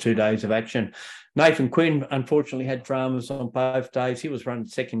for the 2 days of action. Nathan Quinn unfortunately had dramas on both days. He was running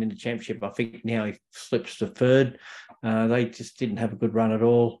second in the championship. I think now he slips to third. They just didn't have a good run at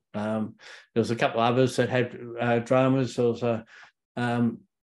all. There was a couple of others that had dramas. There was a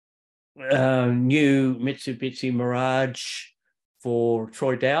new Mitsubishi Mirage for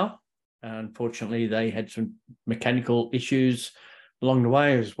Troy Dow. Unfortunately, they had some mechanical issues along the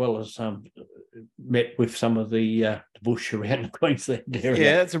way, as well as met with some of the bush around the Queensland area.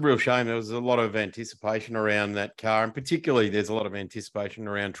 Yeah, it's a real shame. There was a lot of anticipation around that car, and particularly there's a lot of anticipation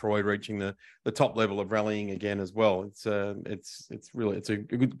around Troy reaching the top level of rallying again as well. It's a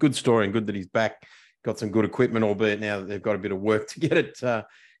good story, and good that he's back. Got some good equipment, albeit now that they've got a bit of work to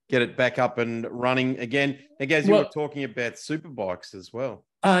get it back up and running again. And Gaz, you were talking about superbikes as well.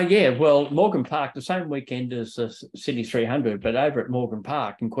 Well, Morgan Park, the same weekend as the Sydney 300, but over at Morgan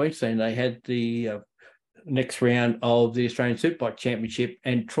Park in Queensland, they had the next round of the Australian Superbike Championship,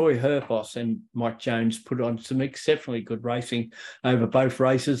 and Troy Herfoss and Mike Jones put on some exceptionally good racing over both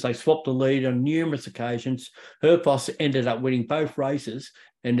races. They swapped the lead on numerous occasions. Herfoss ended up winning both races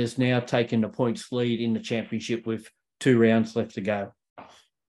and has now taken the points lead in the championship with 2 rounds left to go.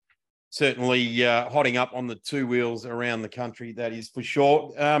 Certainly hotting up on the two wheels around the country, that is for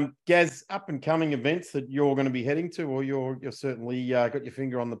sure. Gaz, up and coming events that you're going to be heading to, or you're certainly got your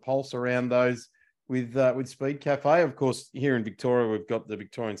finger on the pulse around those with Speed Cafe. Of course, here in Victoria, we've got the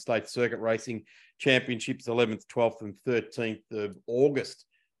Victorian State Circuit Racing Championships, 11th, 12th and 13th of August.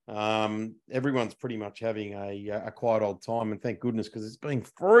 Everyone's pretty much having a quiet old time, and thank goodness, because it's been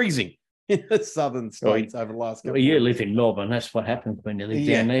freezing in the southern states over the last couple of years. You weeks. live in Melbourne. That's what happens when you live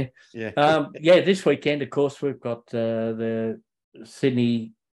down there. Yeah. This weekend, of course, we've got the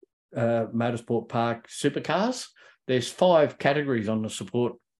Sydney Motorsport Park Supercars. There's 5 categories on the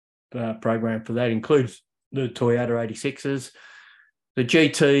support program for that. Includes the Toyota 86s, the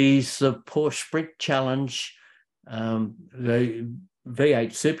GTs, the Porsche Sprint Challenge, the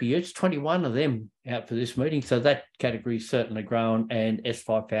V8 Super Utes, 21 of them out for this meeting. So that category is certainly grown, and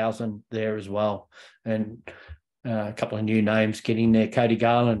S5000 there as well. And a couple of new names getting there. Cody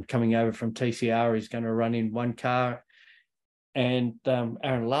Garland coming over from TCR is going to run in one car. And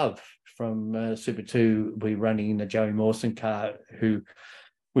Aaron Love from Super 2 will be running in the Joey Mawson car, who,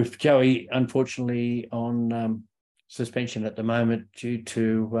 with Joey, unfortunately, on suspension at the moment due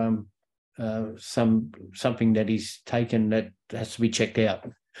to something that he's taken that has to be checked out.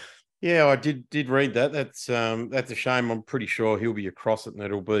 Yeah, I did read that. That's a shame. I'm pretty sure he'll be across it, and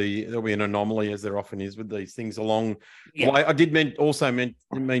there'll be an anomaly, as there often is with these things along the way. I did mean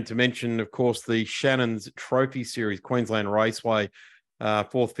to mention, of course, the Shannon's Trophy Series, Queensland Raceway.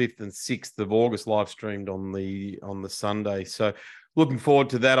 4th, 5th and 6th of August, live streamed on the Sunday. So looking forward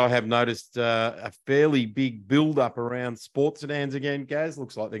to that. I have noticed a fairly big build-up around sports sedans again, Gaz.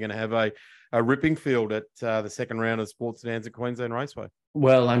 Looks like they're going to have a ripping field at the second round of sports sedans at Queensland Raceway.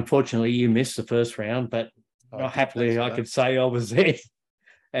 Well, unfortunately, you missed the first round, but happily I could say I was there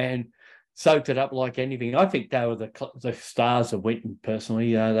and soaked it up like anything. I think they were the stars of Winton,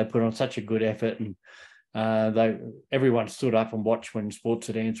 personally. They put on such a good effort, and everyone stood up and watched when sports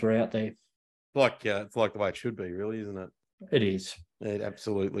sedans were out there. It's like the way it should be, really, isn't it? It is. It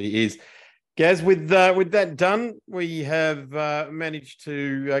absolutely is. Gaz, with that done, we have managed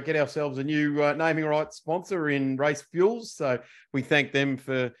to get ourselves a new naming rights sponsor in RaceFuels. So we thank them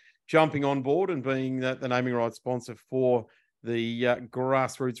for jumping on board and being the naming rights sponsor for the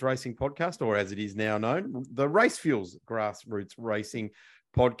Grassroots Racing podcast, or as it is now known, the RaceFuels Grassroots Racing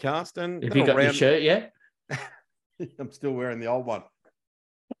podcast. And have you got your shirt yet? I'm still wearing the old one.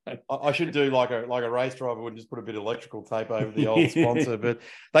 I should do like a race driver would, just put a bit of electrical tape over the old sponsor, but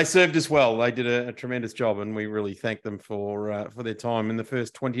they served us well. They did a tremendous job, and we really thank them for their time in the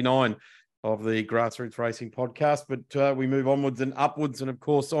first 29 of the Grassroots Racing podcast. But we move onwards and upwards, and of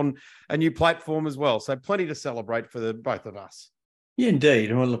course on a new platform as well. So plenty to celebrate for the both of us. Yeah, indeed,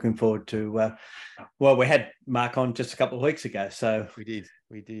 and we're looking forward to. Well, we had Mark on just a couple of weeks ago, so we did.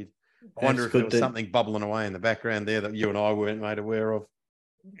 I wonder if there was something bubbling away in the background there that you and I weren't made aware of.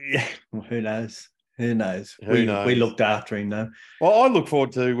 Yeah, well, who knows? Who knows? We looked after him, though. Well, I look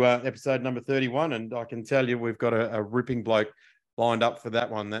forward to episode number 31, and I can tell you we've got a ripping bloke lined up for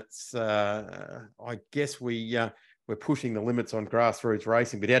that one. That's, I guess we're pushing the limits on grassroots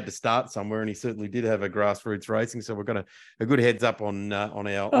racing, but he had to start somewhere, and he certainly did have a grassroots racing. So we've got a good heads up on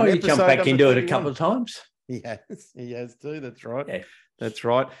our. Oh, you jumped back into 31. It a couple of times. He has too. That's right. Yeah. That's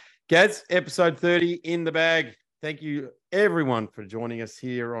right. Gaz, episode 30 in the bag. Thank you, everyone, for joining us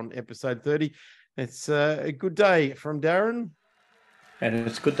here on episode 30. It's a good day from Darren. And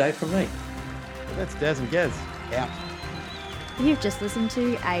it's a good day from me. That's Daz and Gaz. Out. You've just listened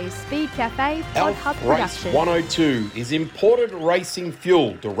to a Speed Cafe Pod Hub production. Race 102 is imported racing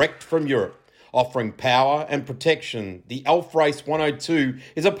fuel direct from Europe. Offering power and protection, the Elf Race 102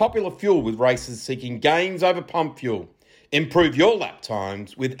 is a popular fuel with racers seeking gains over pump fuel. Improve your lap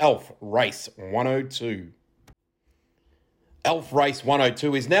times with Elf Race 102. Elf Race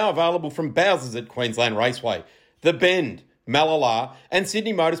 102 is now available from Bowsers at Queensland Raceway, The Bend, Malala and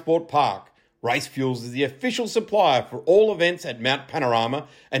Sydney Motorsport Park. RaceFuels is the official supplier for all events at Mount Panorama,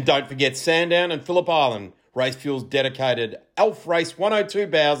 and don't forget Sandown and Phillip Island. RaceFuels' dedicated Elf Race 102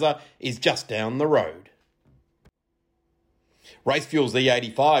 Bowser is just down the road. RaceFuels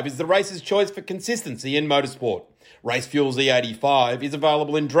E85 is the racer's choice for consistency in motorsport. RaceFuels E85 is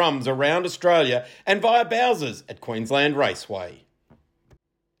available in drums around Australia and via Bowsers at Queensland Raceway.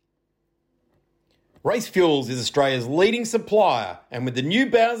 RaceFuels is Australia's leading supplier, and with the new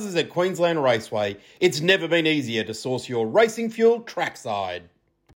Bowsers at Queensland Raceway, it's never been easier to source your racing fuel trackside.